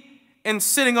 meek and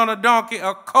sitting on a donkey,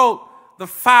 a colt, the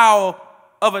foal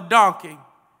of a donkey.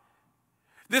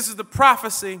 This is the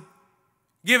prophecy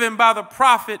given by the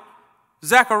prophet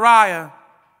Zechariah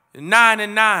in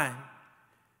 9:9.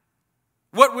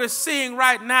 What we're seeing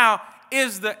right now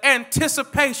is the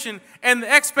anticipation and the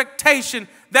expectation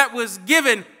that was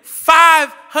given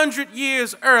 500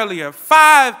 years earlier.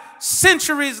 5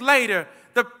 centuries later,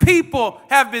 the people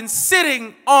have been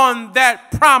sitting on that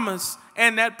promise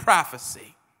and that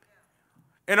prophecy.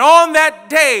 And on that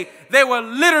day, they were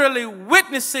literally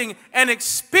witnessing and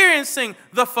experiencing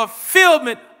the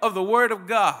fulfillment of the Word of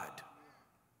God.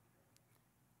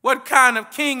 What kind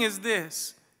of king is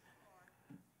this?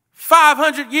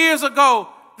 500 years ago,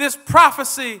 this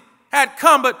prophecy had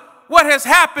come, but what has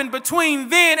happened between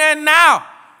then and now?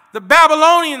 The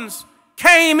Babylonians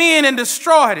came in and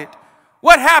destroyed it.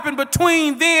 What happened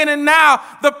between then and now?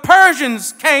 The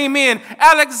Persians came in.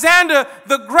 Alexander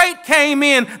the Great came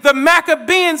in. The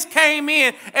Maccabees came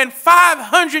in. And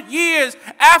 500 years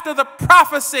after the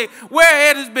prophecy, where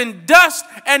it has been dust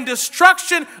and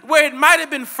destruction, where it might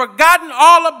have been forgotten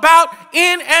all about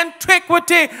in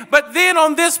antiquity, but then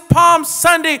on this Palm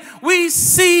Sunday, we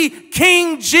see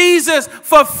King Jesus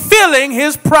fulfilling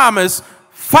his promise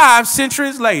 5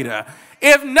 centuries later.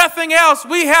 If nothing else,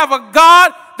 we have a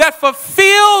God that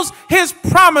fulfills his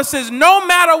promises no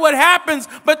matter what happens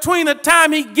between the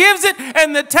time he gives it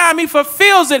and the time he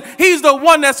fulfills it. He's the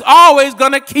one that's always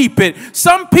going to keep it.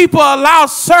 Some people allow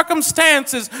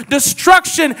circumstances,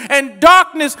 destruction, and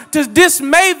darkness to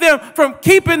dismay them from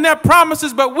keeping their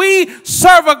promises, but we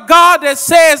serve a God that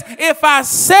says, if I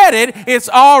said it, it's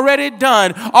already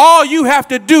done. All you have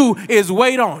to do is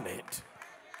wait on it.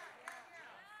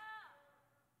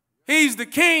 He's the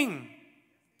king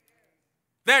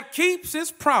that keeps his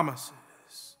promises.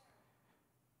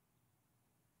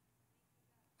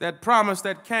 That promise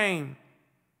that came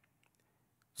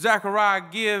Zechariah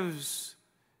gives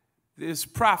this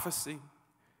prophecy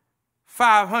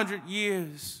 500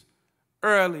 years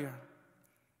earlier.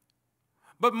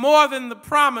 But more than the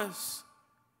promise,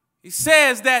 he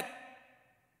says that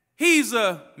he's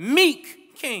a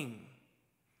meek king.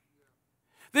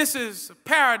 This is a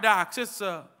paradox. It's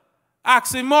an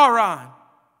oxymoron.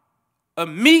 A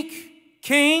meek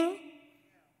king.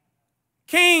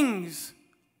 Kings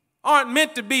aren't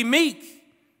meant to be meek.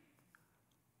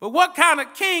 But what kind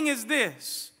of king is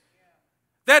this?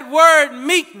 That word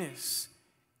meekness,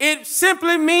 it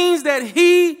simply means that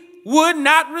he would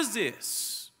not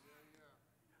resist.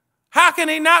 How can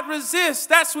he not resist?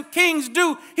 That's what kings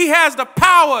do. He has the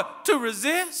power to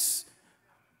resist.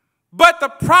 But the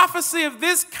prophecy of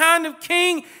this kind of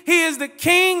king, he is the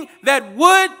king that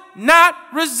would not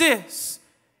resist.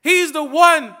 He's the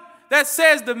one that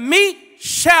says the meek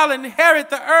shall inherit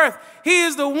the earth. He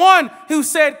is the one who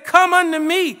said, come unto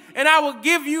me and I will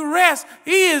give you rest.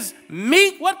 He is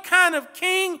meek. What kind of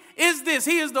king is this?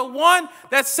 He is the one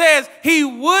that says he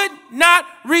would not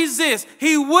resist.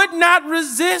 He would not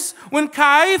resist when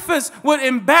Caiaphas would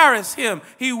embarrass him.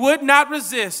 He would not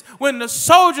resist. When the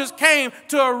soldiers came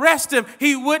to arrest him,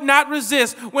 he would not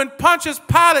resist. When Pontius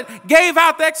Pilate gave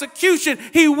out the execution,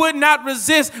 he would not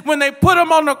resist. When they put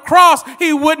him on the cross,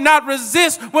 he would not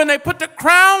resist. When they put the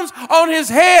crowns on his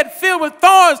head filled with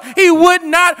thorns, he would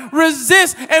not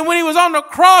resist. And when he was on the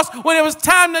cross, when it was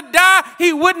time to die,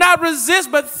 he would not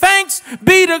resist. But thanks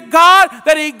be to God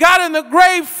that he got in the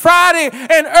grave Friday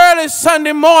and early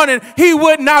Sunday morning. He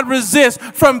would not resist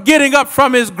from getting up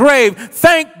from his grave.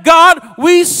 Thank God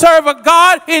we serve a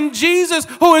God in Jesus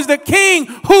who is the King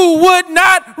who would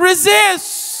not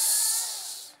resist.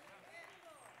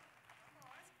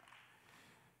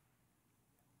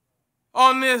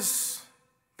 On this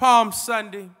Palm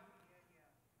Sunday,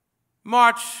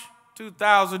 March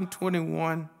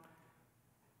 2021,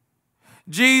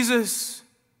 Jesus,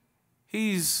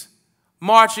 he's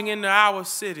marching into our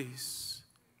cities,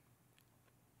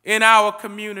 in our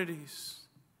communities,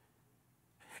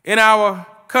 in our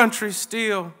country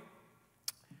still.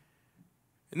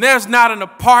 And there's not an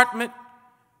apartment,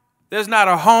 there's not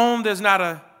a home, there's not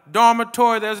a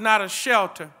dormitory, there's not a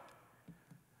shelter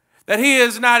that he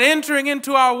is not entering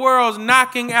into our worlds,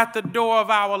 knocking at the door of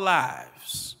our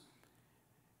lives.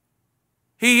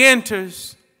 He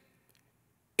enters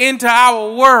into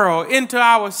our world, into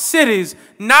our cities,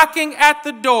 knocking at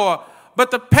the door.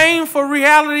 But the painful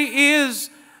reality is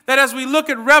that as we look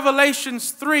at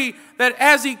Revelations 3, that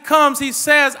as he comes, he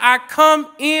says, I come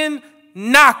in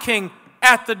knocking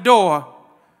at the door.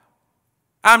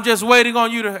 I'm just waiting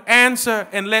on you to answer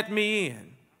and let me in.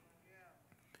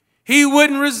 He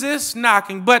wouldn't resist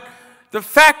knocking, but the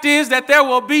fact is that there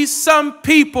will be some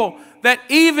people that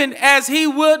even as he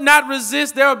will not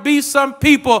resist, there will be some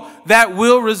people that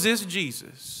will resist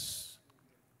Jesus.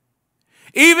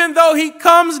 Even though he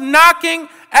comes knocking,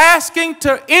 asking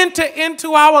to enter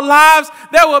into our lives,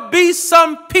 there will be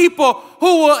some people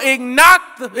who will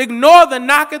ignore the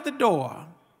knock at the door.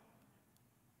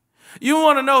 You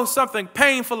want to know something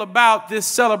painful about this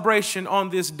celebration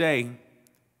on this day?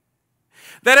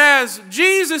 That as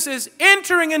Jesus is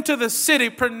entering into the city,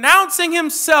 pronouncing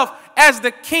himself as the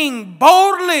king,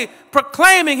 boldly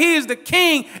proclaiming he is the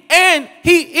king and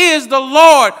he is the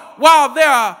Lord, while there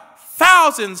are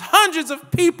thousands, hundreds of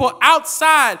people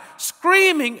outside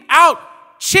screaming out,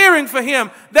 cheering for him,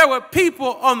 there were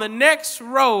people on the next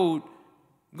road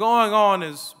going on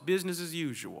as business as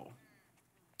usual.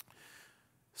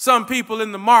 Some people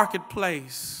in the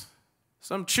marketplace,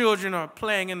 some children are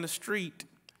playing in the street.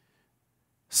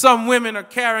 Some women are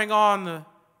carrying on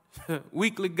the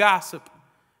weekly gossip.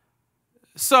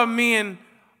 Some men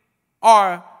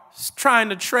are trying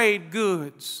to trade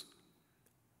goods.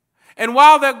 And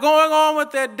while they're going on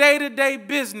with their day-to-day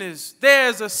business,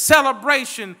 there's a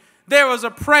celebration. There was a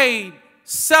parade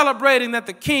celebrating that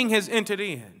the king has entered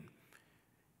in.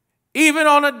 Even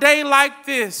on a day like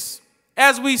this,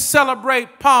 as we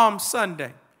celebrate Palm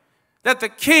Sunday, that the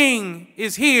king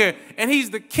is here, and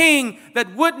he's the king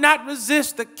that would not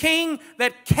resist, the king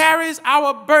that carries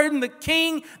our burden, the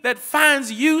king that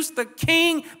finds use, the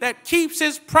king that keeps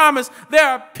his promise. There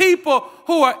are people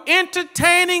who are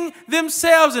entertaining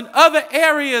themselves in other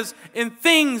areas in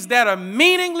things that are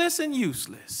meaningless and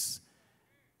useless.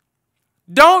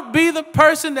 Don't be the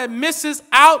person that misses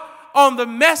out on the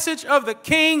message of the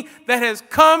King that has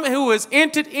come, who has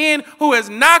entered in, who is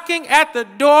knocking at the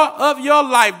door of your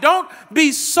life. Don't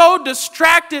be so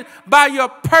distracted by your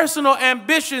personal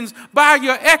ambitions, by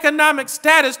your economic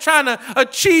status, trying to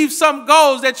achieve some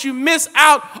goals that you miss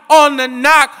out on the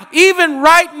knock. Even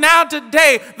right now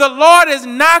today, the Lord is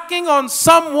knocking on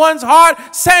someone's heart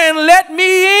saying, let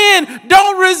me in.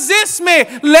 Don't resist me.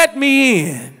 Let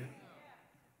me in.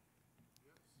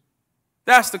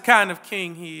 That's the kind of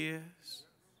king he is.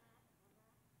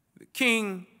 The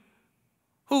king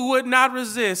who would not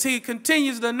resist. He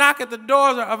continues to knock at the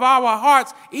doors of our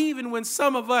hearts, even when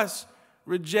some of us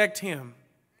reject him.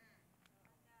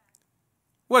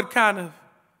 What kind of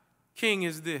king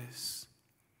is this?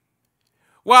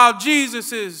 While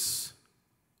Jesus is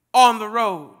on the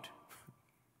road,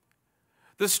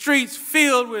 the streets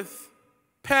filled with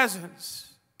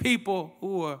peasants, people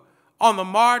who are on the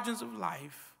margins of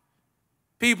life,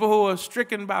 people who are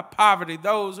stricken by poverty,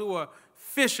 those who are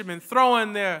fishermen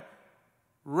throwing their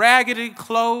raggedy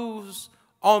clothes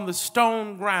on the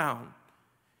stone ground.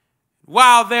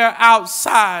 While they're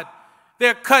outside,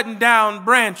 they're cutting down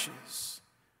branches,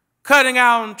 cutting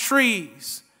down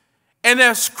trees, and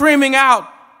they're screaming out,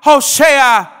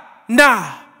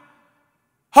 Hoshea-na,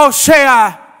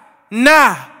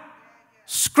 Hoshea-na,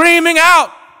 screaming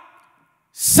out,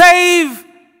 save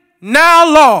now,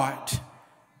 Lord.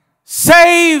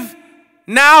 Save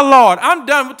now, Lord. I'm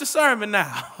done with the sermon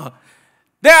now.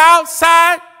 They're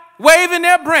outside waving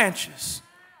their branches,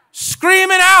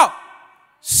 screaming out,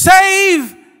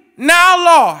 save now,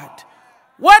 Lord.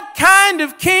 What kind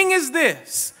of king is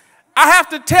this? I have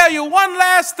to tell you one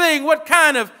last thing, what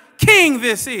kind of king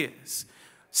this is.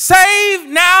 Save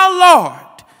now,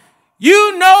 Lord.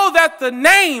 You know that the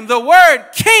name, the word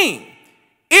king,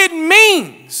 it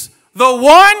means the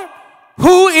one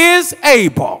who is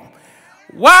able.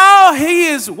 While he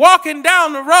is walking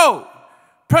down the road,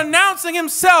 pronouncing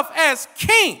himself as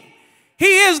king,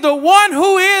 he is the one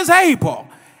who is able.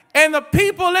 And the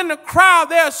people in the crowd,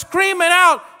 they're screaming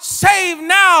out, save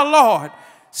now, Lord.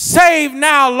 Save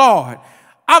now, Lord.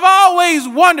 I've always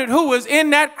wondered who was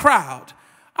in that crowd.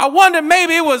 I wonder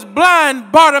maybe it was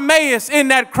blind Bartimaeus in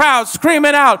that crowd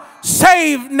screaming out,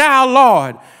 save now,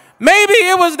 Lord. Maybe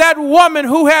it was that woman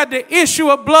who had the issue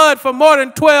of blood for more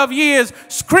than 12 years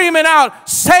screaming out,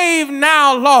 save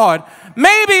now, Lord.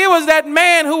 Maybe it was that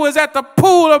man who was at the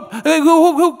pool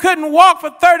who couldn't walk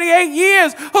for 38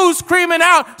 years who's screaming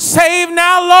out, save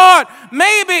now, Lord.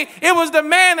 Maybe it was the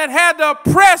man that had the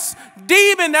oppressed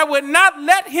demon that would not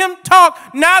let him talk.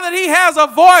 Now that he has a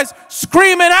voice,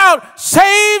 screaming out,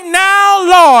 save now,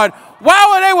 Lord.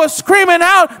 While they were screaming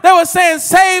out, they were saying,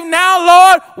 save now,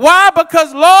 Lord. Why?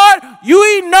 Because, Lord,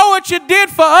 you know what you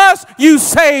did for us. You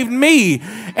saved me.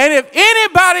 And if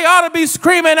anybody ought to be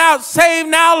screaming out, save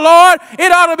now, Lord,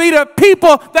 it ought to be the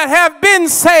people that have been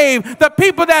saved, the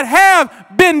people that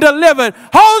have been delivered.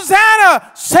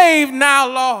 Hosanna, save now,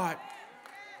 Lord.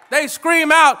 They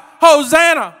scream out,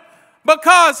 Hosanna,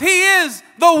 because he is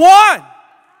the one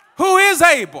who is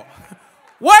able.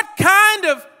 What kind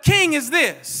of king is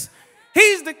this?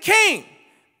 He's the king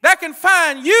that can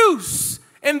find use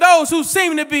in those who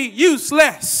seem to be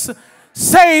useless.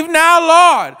 Save now,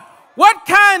 Lord. What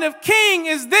kind of king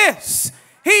is this?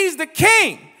 He's the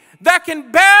king that can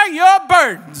bear your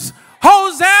burdens.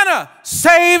 Hosanna,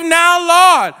 save now,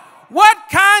 Lord. What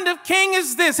kind of king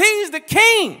is this? He's the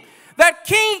king that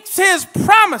keeps his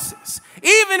promises,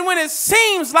 even when it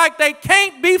seems like they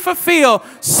can't be fulfilled.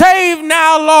 Save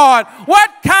now, Lord. What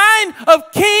kind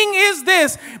of king is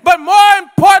this? But more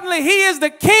importantly, he is the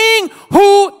king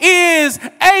who is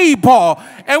able.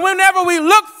 And whenever we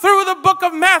look through the book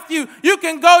of Matthew, you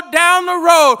can go down the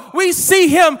road. We see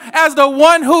him as the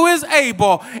one who is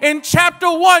able. In chapter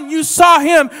 1, you saw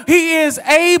him. He is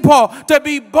able to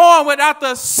be born without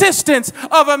the assistance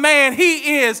of a man.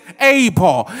 He is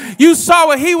able. You saw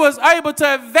where he was able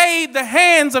to evade the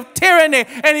hands of tyranny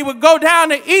and he would go down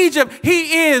to Egypt.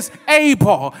 He is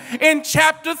able. In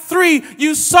chapter 3,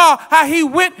 you saw how he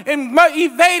went and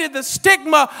evaded the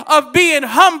stigma of being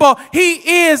humble.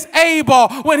 He is able.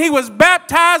 When he was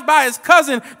baptized by his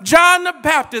cousin John the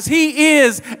Baptist, he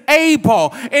is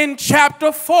able. In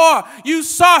chapter 4, you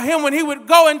saw him when he would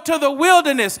go into the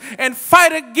wilderness and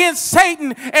fight against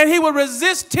Satan and he would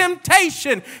resist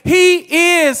temptation.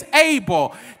 He is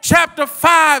able. Chapter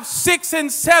 5, 6,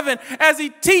 and 7, as he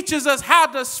teaches us how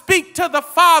to speak to the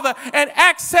Father and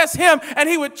access him, and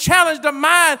he would challenge the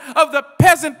mind of the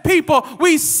peasant people,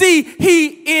 we see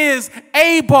he is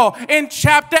able. In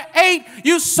chapter 8,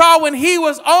 you saw when he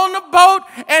was on the boat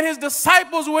and his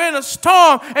disciples were in a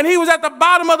storm and he was at the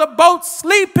bottom of the boat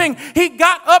sleeping. He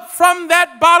got up from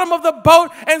that bottom of the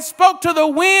boat and spoke to the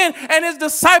wind, and his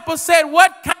disciples said,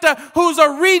 "What kind of who's a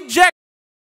reject?"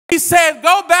 He said,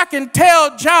 "Go back and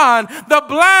tell John, the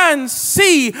blind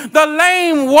see, the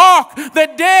lame walk, the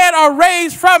dead are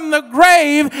raised from the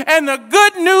grave, and the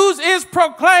good news is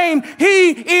proclaimed.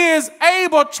 He is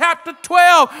able." Chapter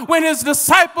 12, when his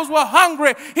disciples were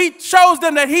hungry, he shows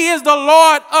them that he is the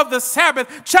Lord of the Sabbath.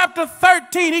 Chapter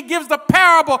 13, he gives the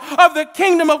parable of the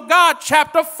kingdom of God.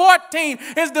 Chapter 14,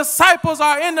 his disciples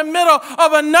are in the middle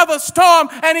of another storm,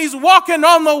 and he's walking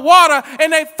on the water,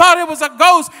 and they thought it was a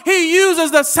ghost. He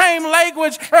uses the same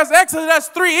language as Exodus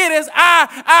 3. It is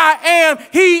I am.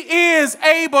 He is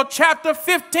able. Chapter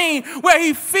 15, where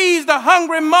he feeds the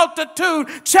hungry multitude.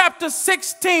 Chapter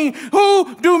 16,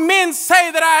 who do men say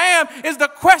that I am, is the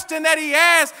question that he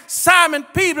asked Simon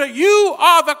Peter. You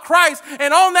are the Christ.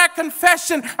 And on that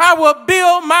confession, I will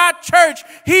build my church.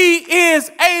 He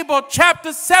is able.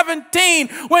 Chapter 17,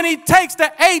 when he takes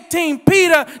the 18,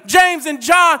 Peter, James, and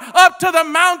John up to the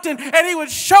mountain, and he would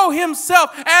show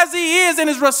himself as he is in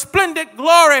his resplendent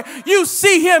glory. You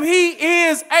see him. He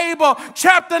is able.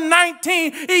 Chapter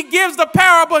 19, he gives the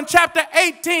parable in chapter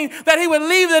 18 that he would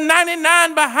leave the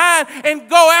 99 behind and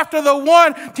go after the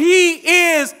one. He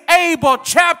is able.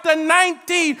 Chapter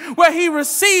 19, where he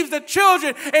receives the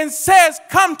children and says,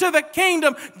 "Come to the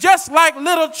kingdom just like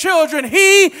little children."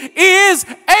 He is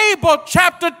able.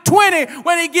 Chapter 20,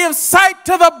 when he gives sight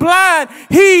to the blind,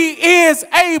 he is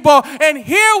able. And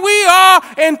here we are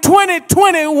in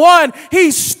 2021.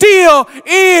 He still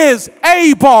is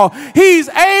able. He's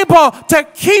able to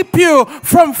keep you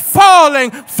from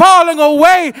falling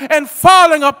away and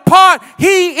falling apart.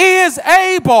 He is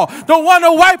able. The one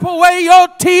to wipe away your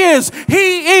tears.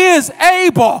 He is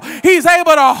able. He's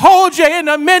able to hold you in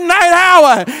the midnight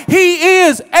hour. He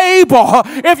is able.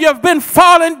 If you've been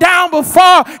falling down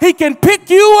before, he can pick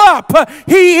you up.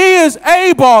 He is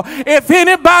able. If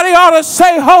anybody ought to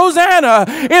say Hosanna,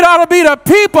 it ought to be the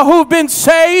people who've been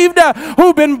saved,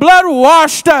 who've been blood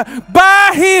washed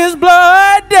by his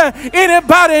blood.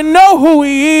 Anybody know who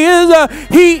he is?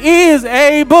 He is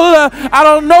able. I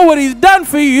don't know what he's done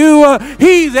for you.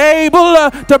 He's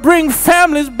able to bring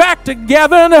families back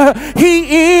together.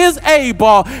 He is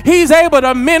able. He's able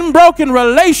to mend broken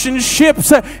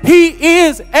relationships. He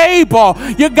is able.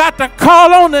 You got to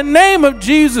call on the name of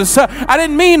Jesus. I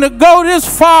didn't mean to go this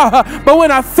far, but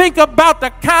when I think about the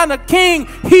kind of king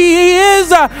he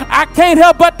is, I can't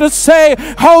help but to say,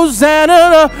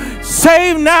 Hosanna,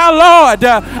 save now, Lord.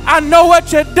 I know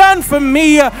what you've done for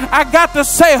me. I got to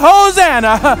say,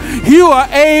 Hosanna. You are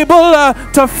able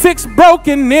to fix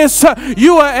brokenness.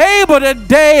 You are able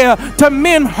today to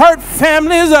mend hurt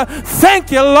families.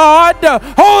 Thank you, Lord.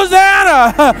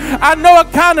 Hosanna. I know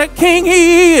what kind of king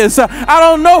he is. I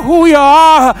don't know who you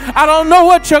are. I don't know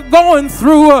what you're going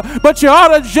through, but you ought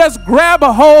to just grab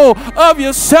a hold of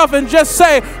yourself and just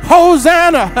say,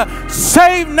 Hosanna.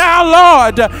 Save now,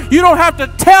 Lord. You don't have to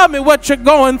tell me what you're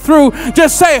going through.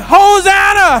 Just say,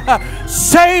 Hosanna.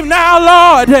 Save now,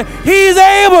 Lord. He's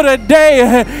able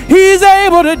today. He's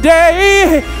able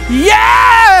today.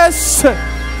 Yes.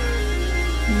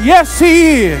 Yes,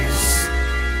 he is.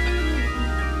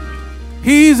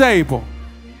 He's able.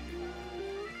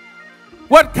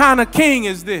 What kind of king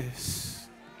is this?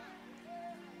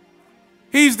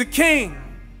 He's the king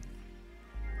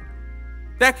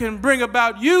that can bring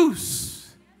about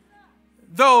use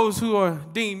those who are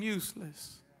deemed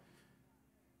useless.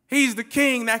 He's the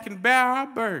king that can bear our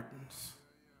burdens.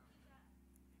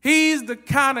 He's the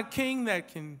kind of king that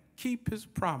can keep his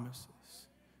promises.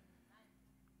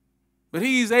 But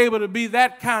he's able to be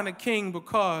that kind of king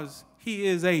because he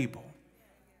is able.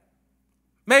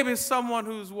 Maybe someone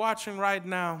who's watching right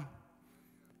now,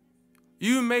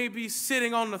 you may be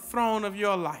sitting on the throne of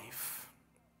your life.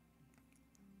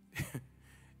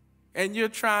 And you're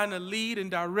trying to lead and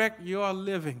direct your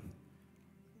living,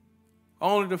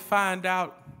 only to find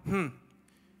out,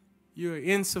 you're an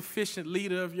insufficient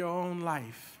leader of your own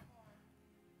life.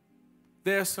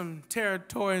 There's some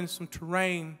territory and some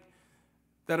terrain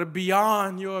that are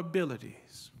beyond your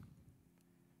abilities.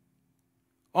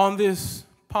 On this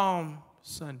Palm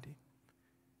Sunday,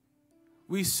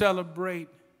 we celebrate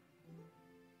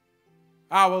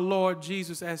our Lord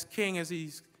Jesus as King, as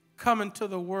he's come into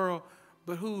the world,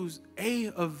 but who's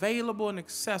available and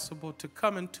accessible to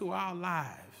come into our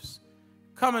lives,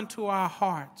 come into our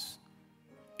hearts,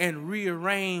 and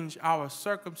rearrange our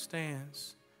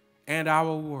circumstance and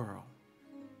our world.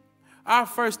 Our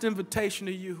first invitation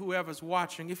to you, whoever's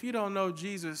watching, if you don't know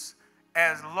Jesus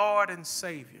as Lord and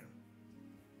Savior,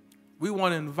 We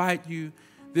want to invite you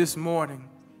this morning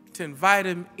to invite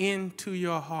him into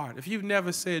your heart. If you've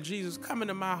never said, Jesus, come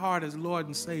into my heart as Lord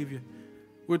and Savior,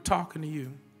 we're talking to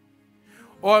you.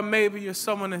 Or maybe you're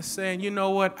someone that's saying, you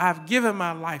know what, I've given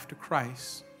my life to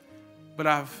Christ, but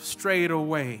I've strayed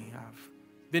away. I've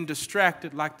been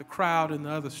distracted like the crowd in the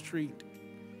other street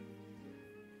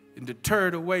and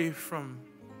deterred away from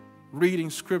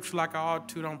reading scripture like I ought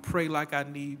to, don't pray like I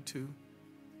need to.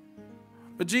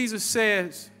 But Jesus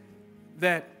says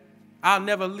that I'll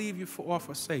never leave you or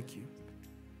forsake you.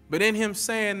 But in him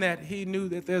saying that, he knew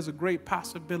that there's a great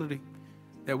possibility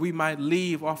that we might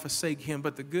leave or forsake him.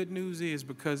 But the good news is,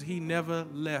 because he never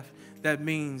left, that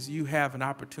means you have an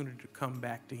opportunity to come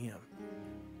back to him.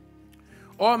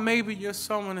 Or maybe you're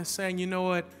someone that's saying, you know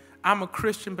what, I'm a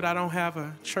Christian, but I don't have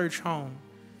a church home.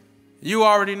 You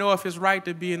already know if it's right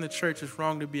to be in the church, it's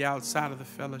wrong to be outside of the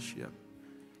fellowship.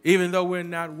 Even though we're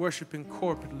not worshiping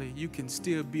corporately, you can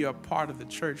still be a part of the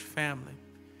church family.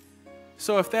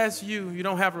 So if that's you, you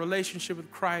don't have a relationship with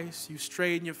Christ, you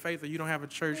strayed in your faith, or you don't have a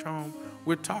church home,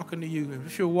 we're talking to you.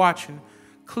 If you're watching,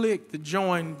 click the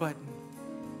join button.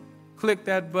 Click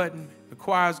that button. The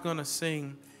choir's going to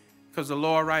sing, because the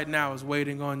Lord right now is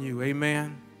waiting on you.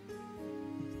 Amen.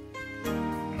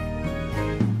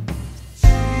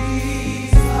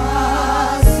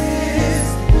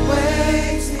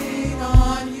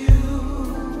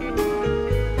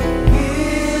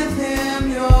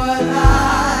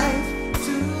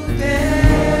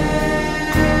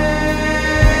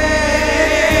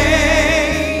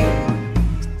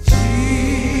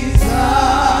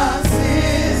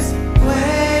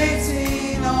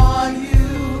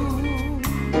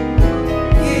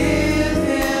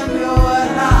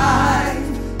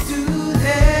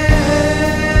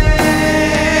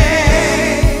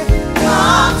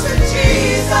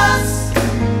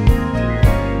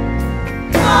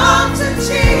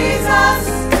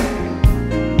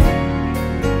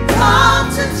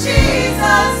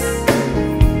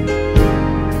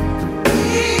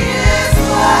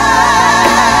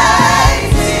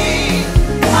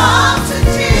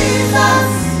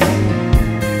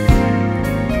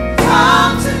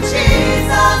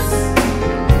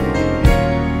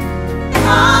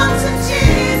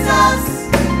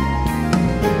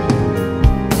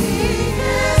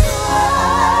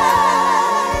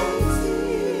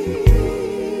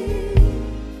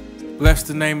 Bless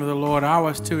the name of the Lord.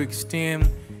 Ours to extend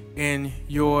and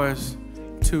yours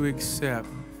to accept.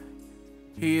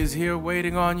 He is here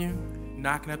waiting on you,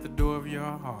 knocking at the door of your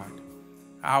heart.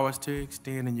 Ours to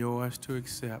extend and yours to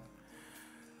accept.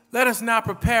 Let us now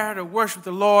prepare to worship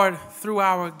the Lord through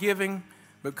our giving,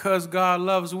 because God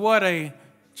loves what a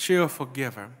cheerful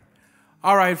giver.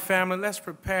 All right, family, let's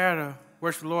prepare to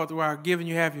worship the Lord through our giving.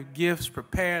 You have your gifts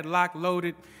prepared, locked,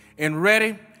 loaded, and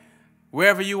ready.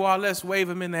 Wherever you are, let's wave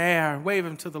them in the air. Wave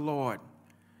them to the Lord.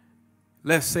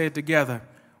 Let's say it together.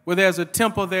 Where there's a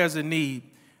temple, there's a need.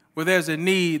 Where there's a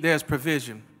need, there's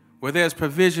provision. Where there's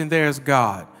provision, there's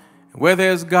God. And where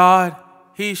there's God,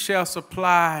 he shall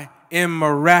supply in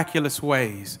miraculous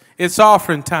ways. It's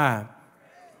offering time.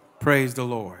 Praise the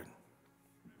Lord.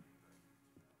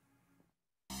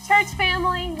 Church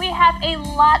family, we have a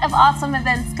lot of awesome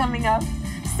events coming up.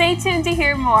 Stay tuned to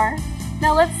hear more.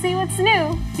 Now let's see what's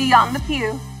new beyond the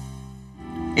pew.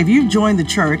 If you've joined the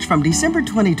church from December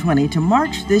 2020 to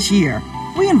March this year,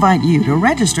 we invite you to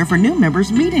register for new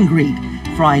members meet and greet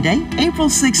Friday, April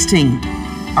 16.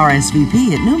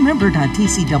 RSVP at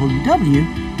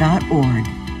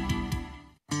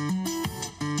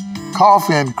newmember.tcww.org.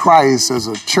 Coffee in Christ is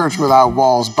a Church Without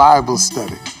Walls Bible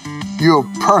study. You'll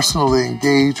personally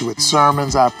engage with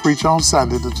sermons I preach on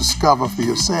Sunday to discover for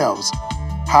yourselves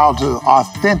how to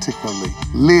authentically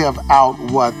live out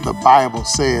what the Bible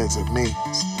says it means.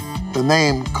 The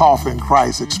name Coffee in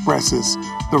Christ expresses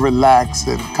the relaxed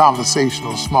and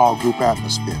conversational small group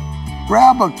atmosphere.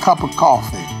 Grab a cup of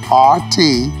coffee or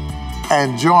tea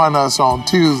and join us on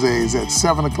Tuesdays at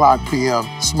 7 o'clock p.m.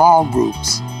 Small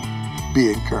groups.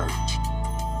 Be encouraged.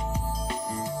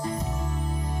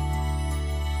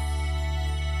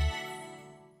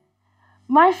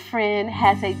 My friend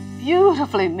has a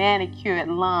beautifully manicured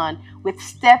lawn with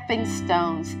stepping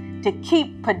stones to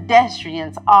keep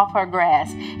pedestrians off her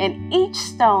grass, and each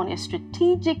stone is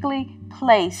strategically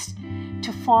placed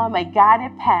to form a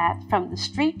guided path from the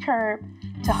street curb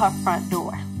to her front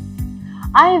door.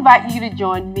 I invite you to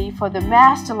join me for the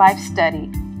Master Life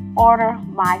Study, Order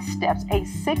My Steps, a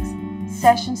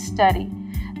 6-session study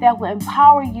that will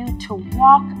empower you to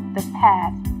walk the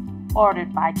path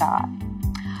ordered by God.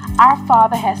 Our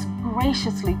Father has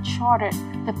graciously charted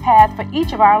the path for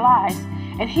each of our lives,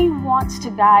 and He wants to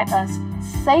guide us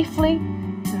safely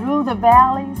through the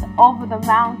valleys, over the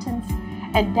mountains,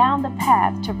 and down the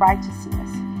path to righteousness.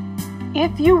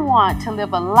 If you want to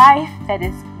live a life that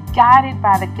is guided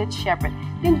by the Good Shepherd,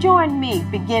 then join me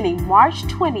beginning March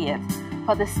 20th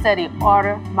for the study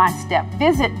Order My Step.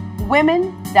 Visit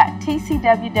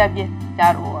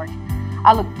women.tcww.org.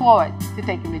 I look forward to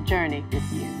taking the journey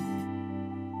with you.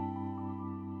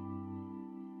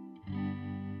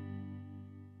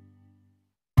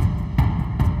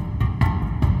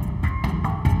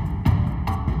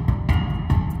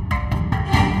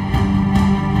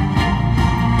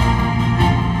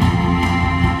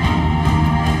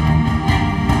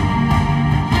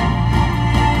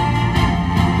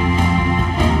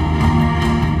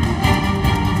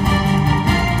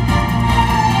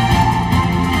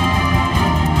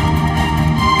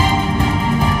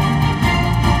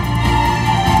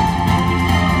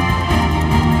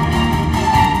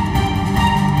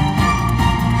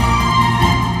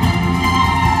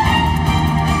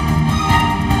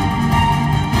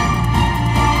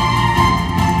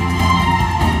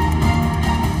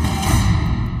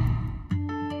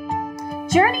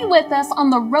 Journey with us on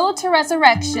the road to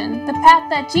resurrection, the path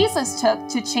that Jesus took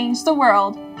to change the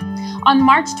world. On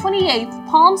March 28th,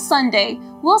 Palm Sunday,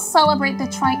 we'll celebrate the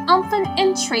triumphant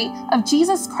entry of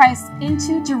Jesus Christ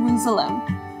into Jerusalem.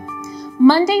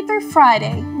 Monday through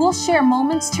Friday, we'll share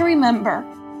moments to remember: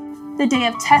 the day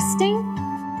of testing,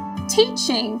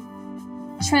 teaching,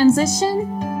 transition,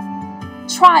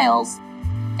 trials,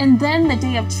 and then the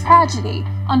day of tragedy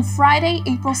on Friday,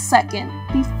 April 2nd,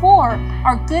 before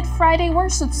our Good Friday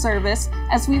worship service,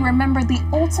 as we remember the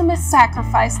ultimate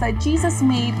sacrifice that Jesus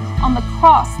made on the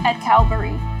cross at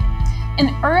Calvary.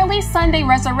 An early Sunday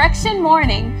resurrection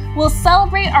morning, we'll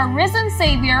celebrate our risen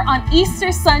Savior on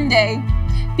Easter Sunday.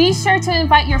 Be sure to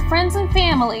invite your friends and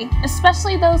family,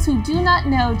 especially those who do not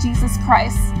know Jesus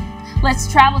Christ.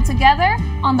 Let's travel together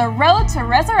on the road to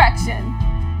resurrection.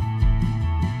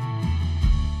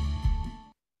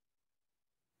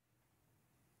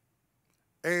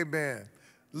 Amen.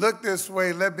 Look this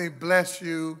way. Let me bless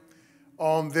you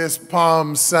on this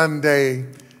Palm Sunday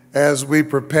as we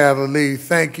prepare to leave.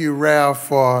 Thank you, Ralph,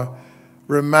 for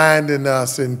reminding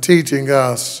us and teaching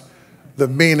us the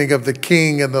meaning of the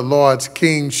King and the Lord's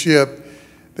kingship,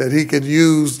 that he can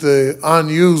use the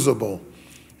unusable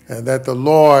and that the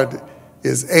Lord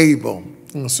is able.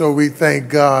 And so we thank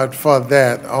God for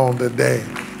that on the day.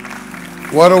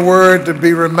 What a word to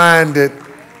be reminded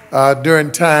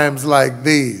during times like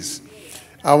these.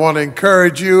 I want to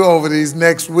encourage you over these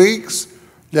next weeks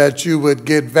that you would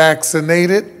get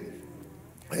vaccinated.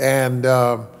 And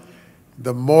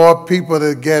the more people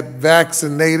that get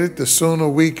vaccinated, the sooner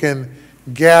we can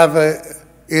gather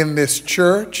in this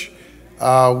church.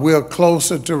 We're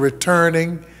closer to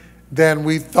returning than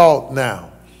we thought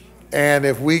now. And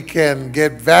if we can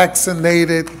get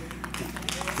vaccinated,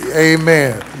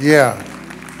 amen, yeah.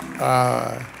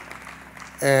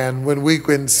 And when we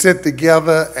can sit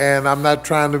together, and I'm not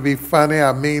trying to be funny,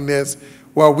 I mean this,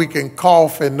 well, we can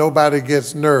cough and nobody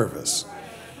gets nervous,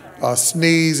 or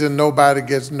sneeze and nobody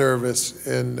gets nervous,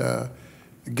 and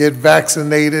get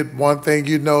vaccinated. One thing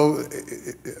you know,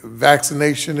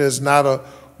 vaccination is not a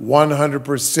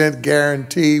 100%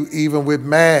 guarantee, even with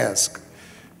masks,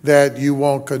 that you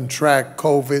won't contract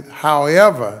COVID.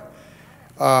 However,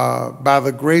 by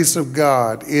the grace of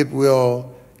God, it will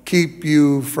keep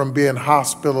you from being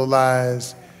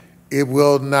hospitalized. It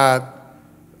will not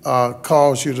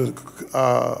cause you to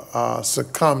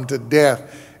succumb to death.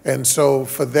 And so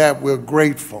for that, we're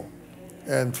grateful.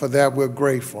 And for that, we're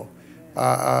grateful.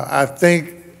 I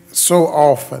think so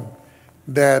often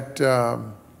that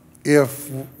if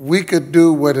we could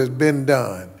do what has been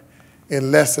done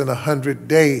in less than 100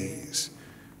 days,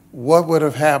 what would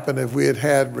have happened if we had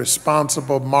had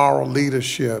responsible moral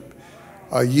leadership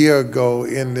a year ago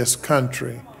in this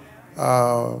country?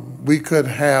 We could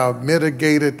have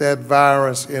mitigated that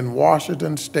virus in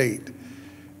Washington State,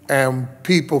 and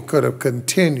people could have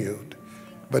continued.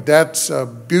 But that's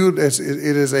a it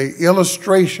is an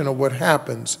illustration of what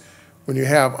happens when you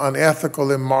have unethical,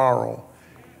 immoral,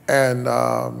 and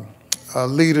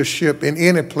leadership in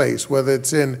any place, whether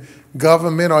it's in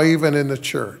government or even in the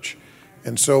church.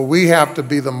 And so we have to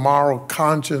be the moral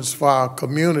conscience for our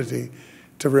community,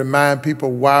 to remind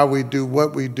people why we do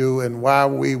what we do and why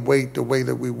we wait the way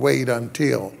that we wait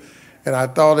until. And I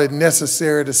thought it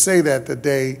necessary to say that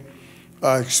today,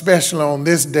 especially on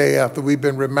this day after we've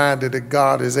been reminded that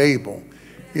God is able.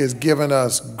 He has given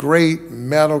us great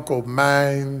medical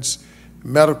minds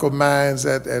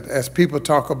that, as people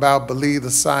talk about, believe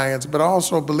the science, but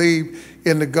also believe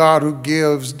in the God who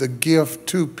gives the gift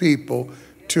to people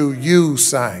to use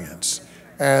science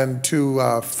and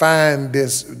to find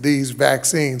these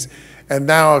vaccines. And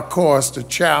now, of course, the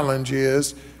challenge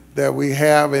is that we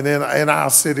have, and in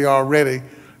our city already,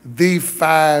 the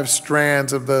 5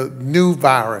 strands of the new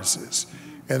viruses.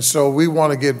 And so we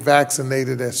want to get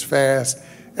vaccinated as fast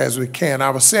as we can. I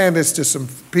was saying this to some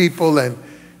people, and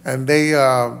they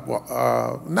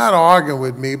not arguing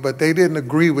with me, but they didn't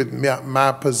agree with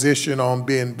my position on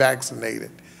being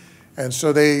vaccinated. And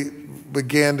so they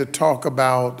began to talk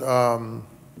about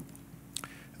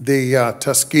the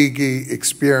Tuskegee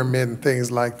experiment and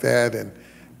things like that, and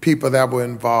people that were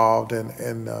involved,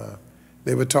 and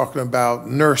they were talking about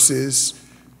nurses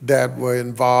that were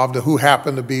involved who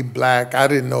happened to be black. I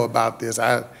didn't know about this.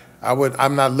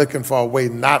 I'm not looking for a way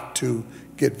not to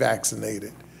get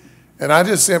vaccinated. And I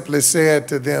just simply said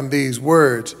to them these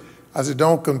words. I said,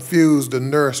 don't confuse the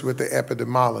nurse with the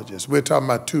epidemiologist. We're talking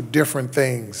about 2 different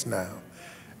things now.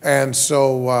 And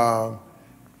so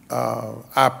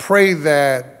I pray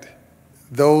that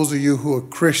those of you who are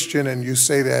Christian and you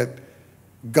say that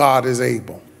God is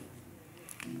able,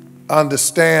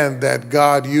 understand that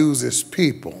God uses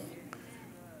people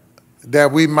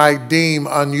that we might deem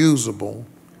unusable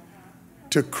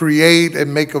to create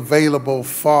and make available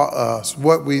for us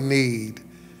what we need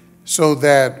so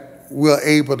that we're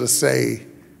able to say,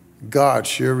 God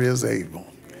sure is able.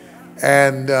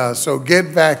 And so get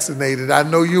vaccinated. I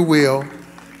know you will.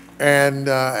 And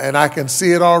I can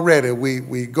see it already.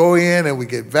 We go in and we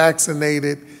get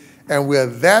vaccinated, and we're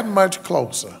that much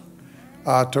closer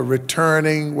to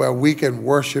returning where we can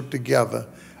worship together.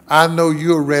 I know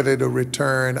you're ready to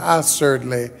return. I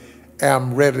certainly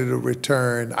am ready to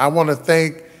return. I want to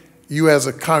thank you as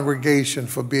a congregation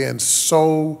for being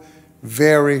so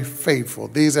very faithful.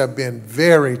 These have been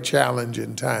very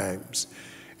challenging times.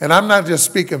 And I'm not just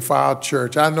speaking for our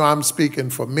church. I know I'm speaking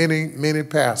for many, many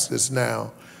pastors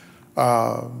now.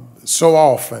 So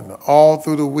often, all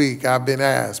through the week, I've been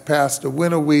asked, Pastor,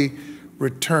 when are we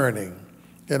returning?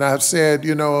 And I've said,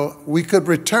 you know, we could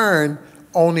return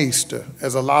on Easter.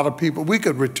 As a lot of people, we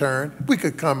could return. We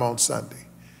could come on Sunday.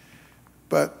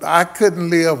 But I couldn't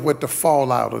live with the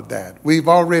fallout of that. We've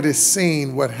already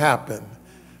seen what happened,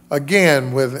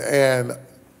 again, with an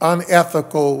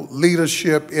unethical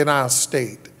leadership in our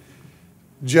state.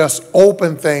 Just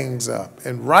open things up.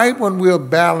 And right when we were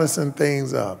balancing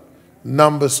things up,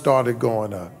 numbers started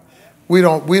going up. We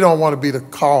don't want to be the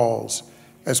cause.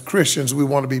 As Christians, we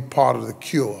want to be part of the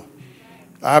cure.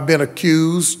 I've been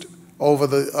accused over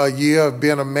a year of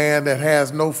being a man that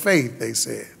has no faith, they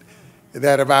said.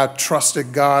 That if I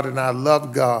trusted God and I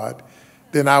loved God,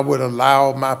 then I would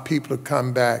allow my people to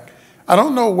come back. I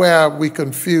don't know where we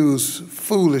confuse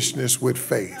foolishness with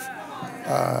faith.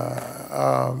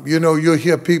 You know, you'll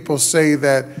hear people say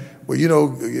that, well, you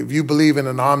know, if you believe in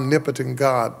an omnipotent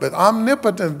God, but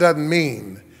omnipotent doesn't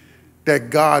mean that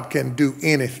God can do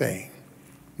anything.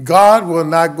 God will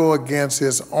not go against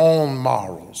his own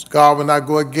morals. God will not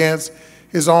go against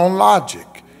his own logic.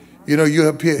 You know,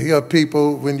 you hear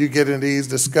people when you get in these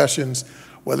discussions,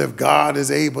 well, if God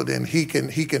is able, then he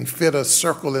can fit a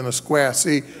circle in a square.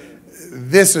 See,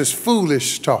 this is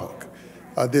foolish talk.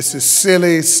 This is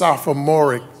silly,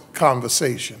 sophomoric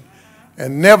conversation.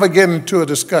 And never get into a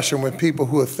discussion with people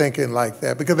who are thinking like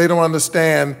that because they don't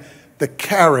understand the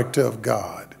character of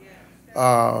God.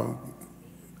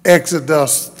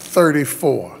 Exodus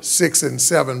 34, 6 and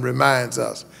 7 reminds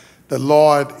us the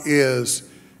Lord is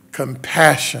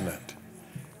compassionate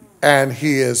and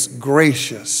he is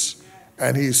gracious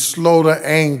and he's slow to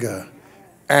anger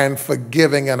and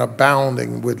forgiving and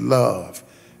abounding with love.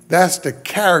 That's the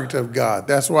character of God.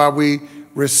 That's why we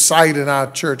recite in our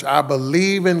church, I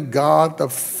believe in God the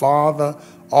Father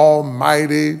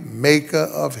Almighty, maker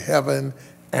of heaven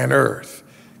and earth,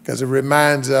 because it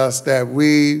reminds us that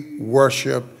we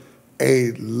worship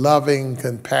a loving,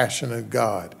 compassionate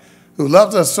God who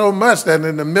loves us so much that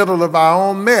in the middle of our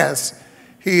own mess,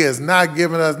 he has not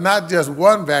given us not just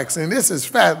one vaccine. This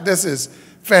is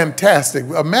fantastic.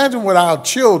 Imagine what our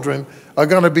children are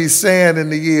going to be saying in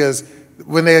the years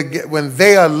when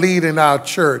they are leading our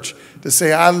church to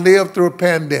say, I lived through a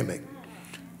pandemic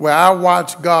where I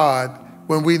watched God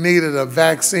when we needed a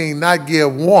vaccine not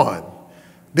give one.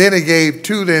 Then he gave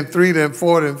 2, then 3, then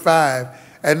 4, then 5.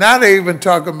 And now they're even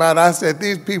talking about, I said,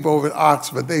 these people over at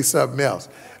Oxford, they something else.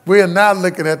 We are not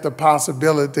looking at the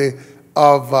possibility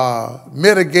of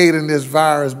mitigating this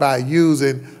virus by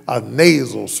using a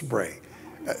nasal spray.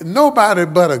 Nobody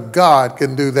but a God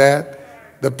can do that.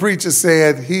 The preacher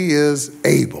said he is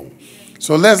able.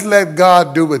 So let's let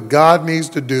God do what God needs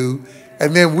to do,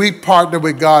 and then we partner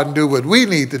with God and do what we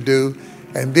need to do.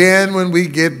 And then when we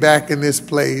get back in this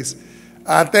place,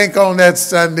 I think on that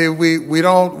Sunday we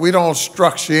don't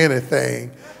structure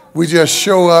anything. We just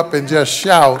show up and just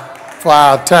shout for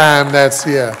our time that's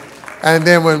here. And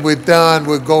then when we're done,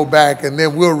 we'll go back and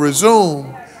then we'll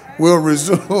resume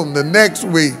the next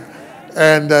week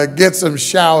and get some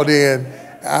shout in.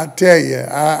 I tell you,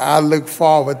 I look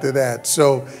forward to that.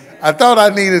 So I thought I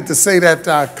needed to say that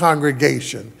to our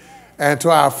congregation and to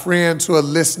our friends who are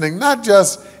listening, not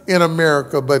just in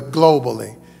America, but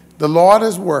globally. The Lord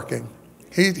is working.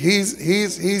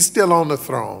 He's still on the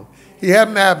throne. He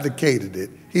hasn't abdicated it.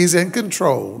 He's in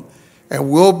control.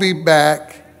 And we'll be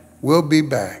back. We'll be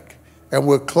back. And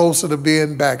we're closer to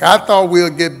being back. I thought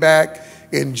we'll get back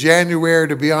in January,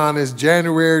 to be honest,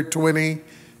 January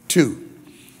 22.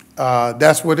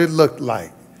 That's what it looked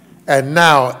like. And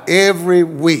now every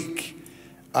week,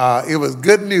 it was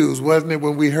good news, wasn't it,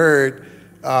 when we heard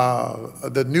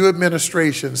the new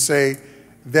administration say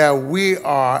that we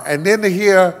are, and then to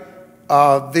hear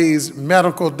these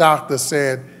medical doctors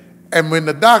said, and when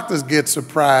the doctors get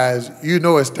surprised, you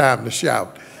know it's time to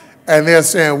shout. And they're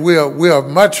saying we are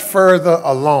much further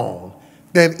along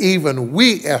than even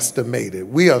we estimated.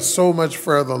 We are so much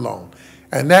further along.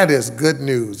 And that is good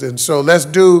news. And so let's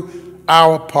do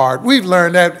our part. We've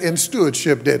learned that in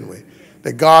stewardship, didn't we?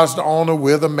 That God's the owner,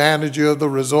 we're the manager of the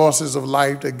resources of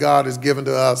life that God has given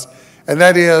to us. And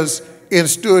that is in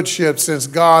stewardship, since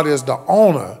God is the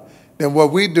owner, then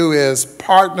what we do is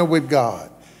partner with God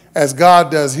as God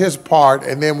does his part,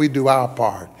 and then we do our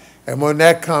part. And when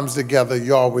that comes together,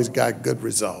 you always got good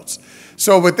results.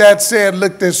 So with that said,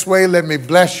 look this way. Let me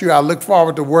bless you. I look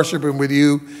forward to worshiping with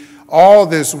you all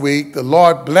this week. The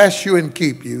Lord bless you and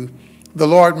keep you. The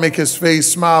Lord make his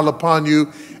face smile upon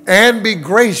you and be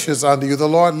gracious unto you. The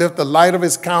Lord lift the light of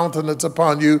his countenance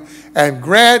upon you and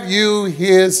grant you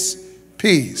his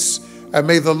peace. And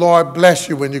may the Lord bless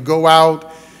you when you go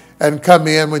out and come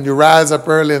in, when you rise up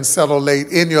early and settle late,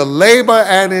 in your labor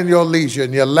and in your leisure,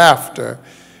 in your laughter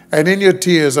and in your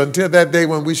tears, until that day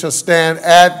when we shall stand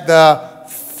at the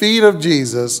feet of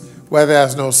Jesus, where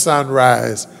there's no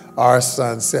sunrise or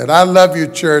sunset. I love you,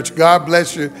 church. God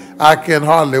bless you. I can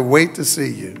hardly wait to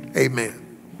see you. Amen.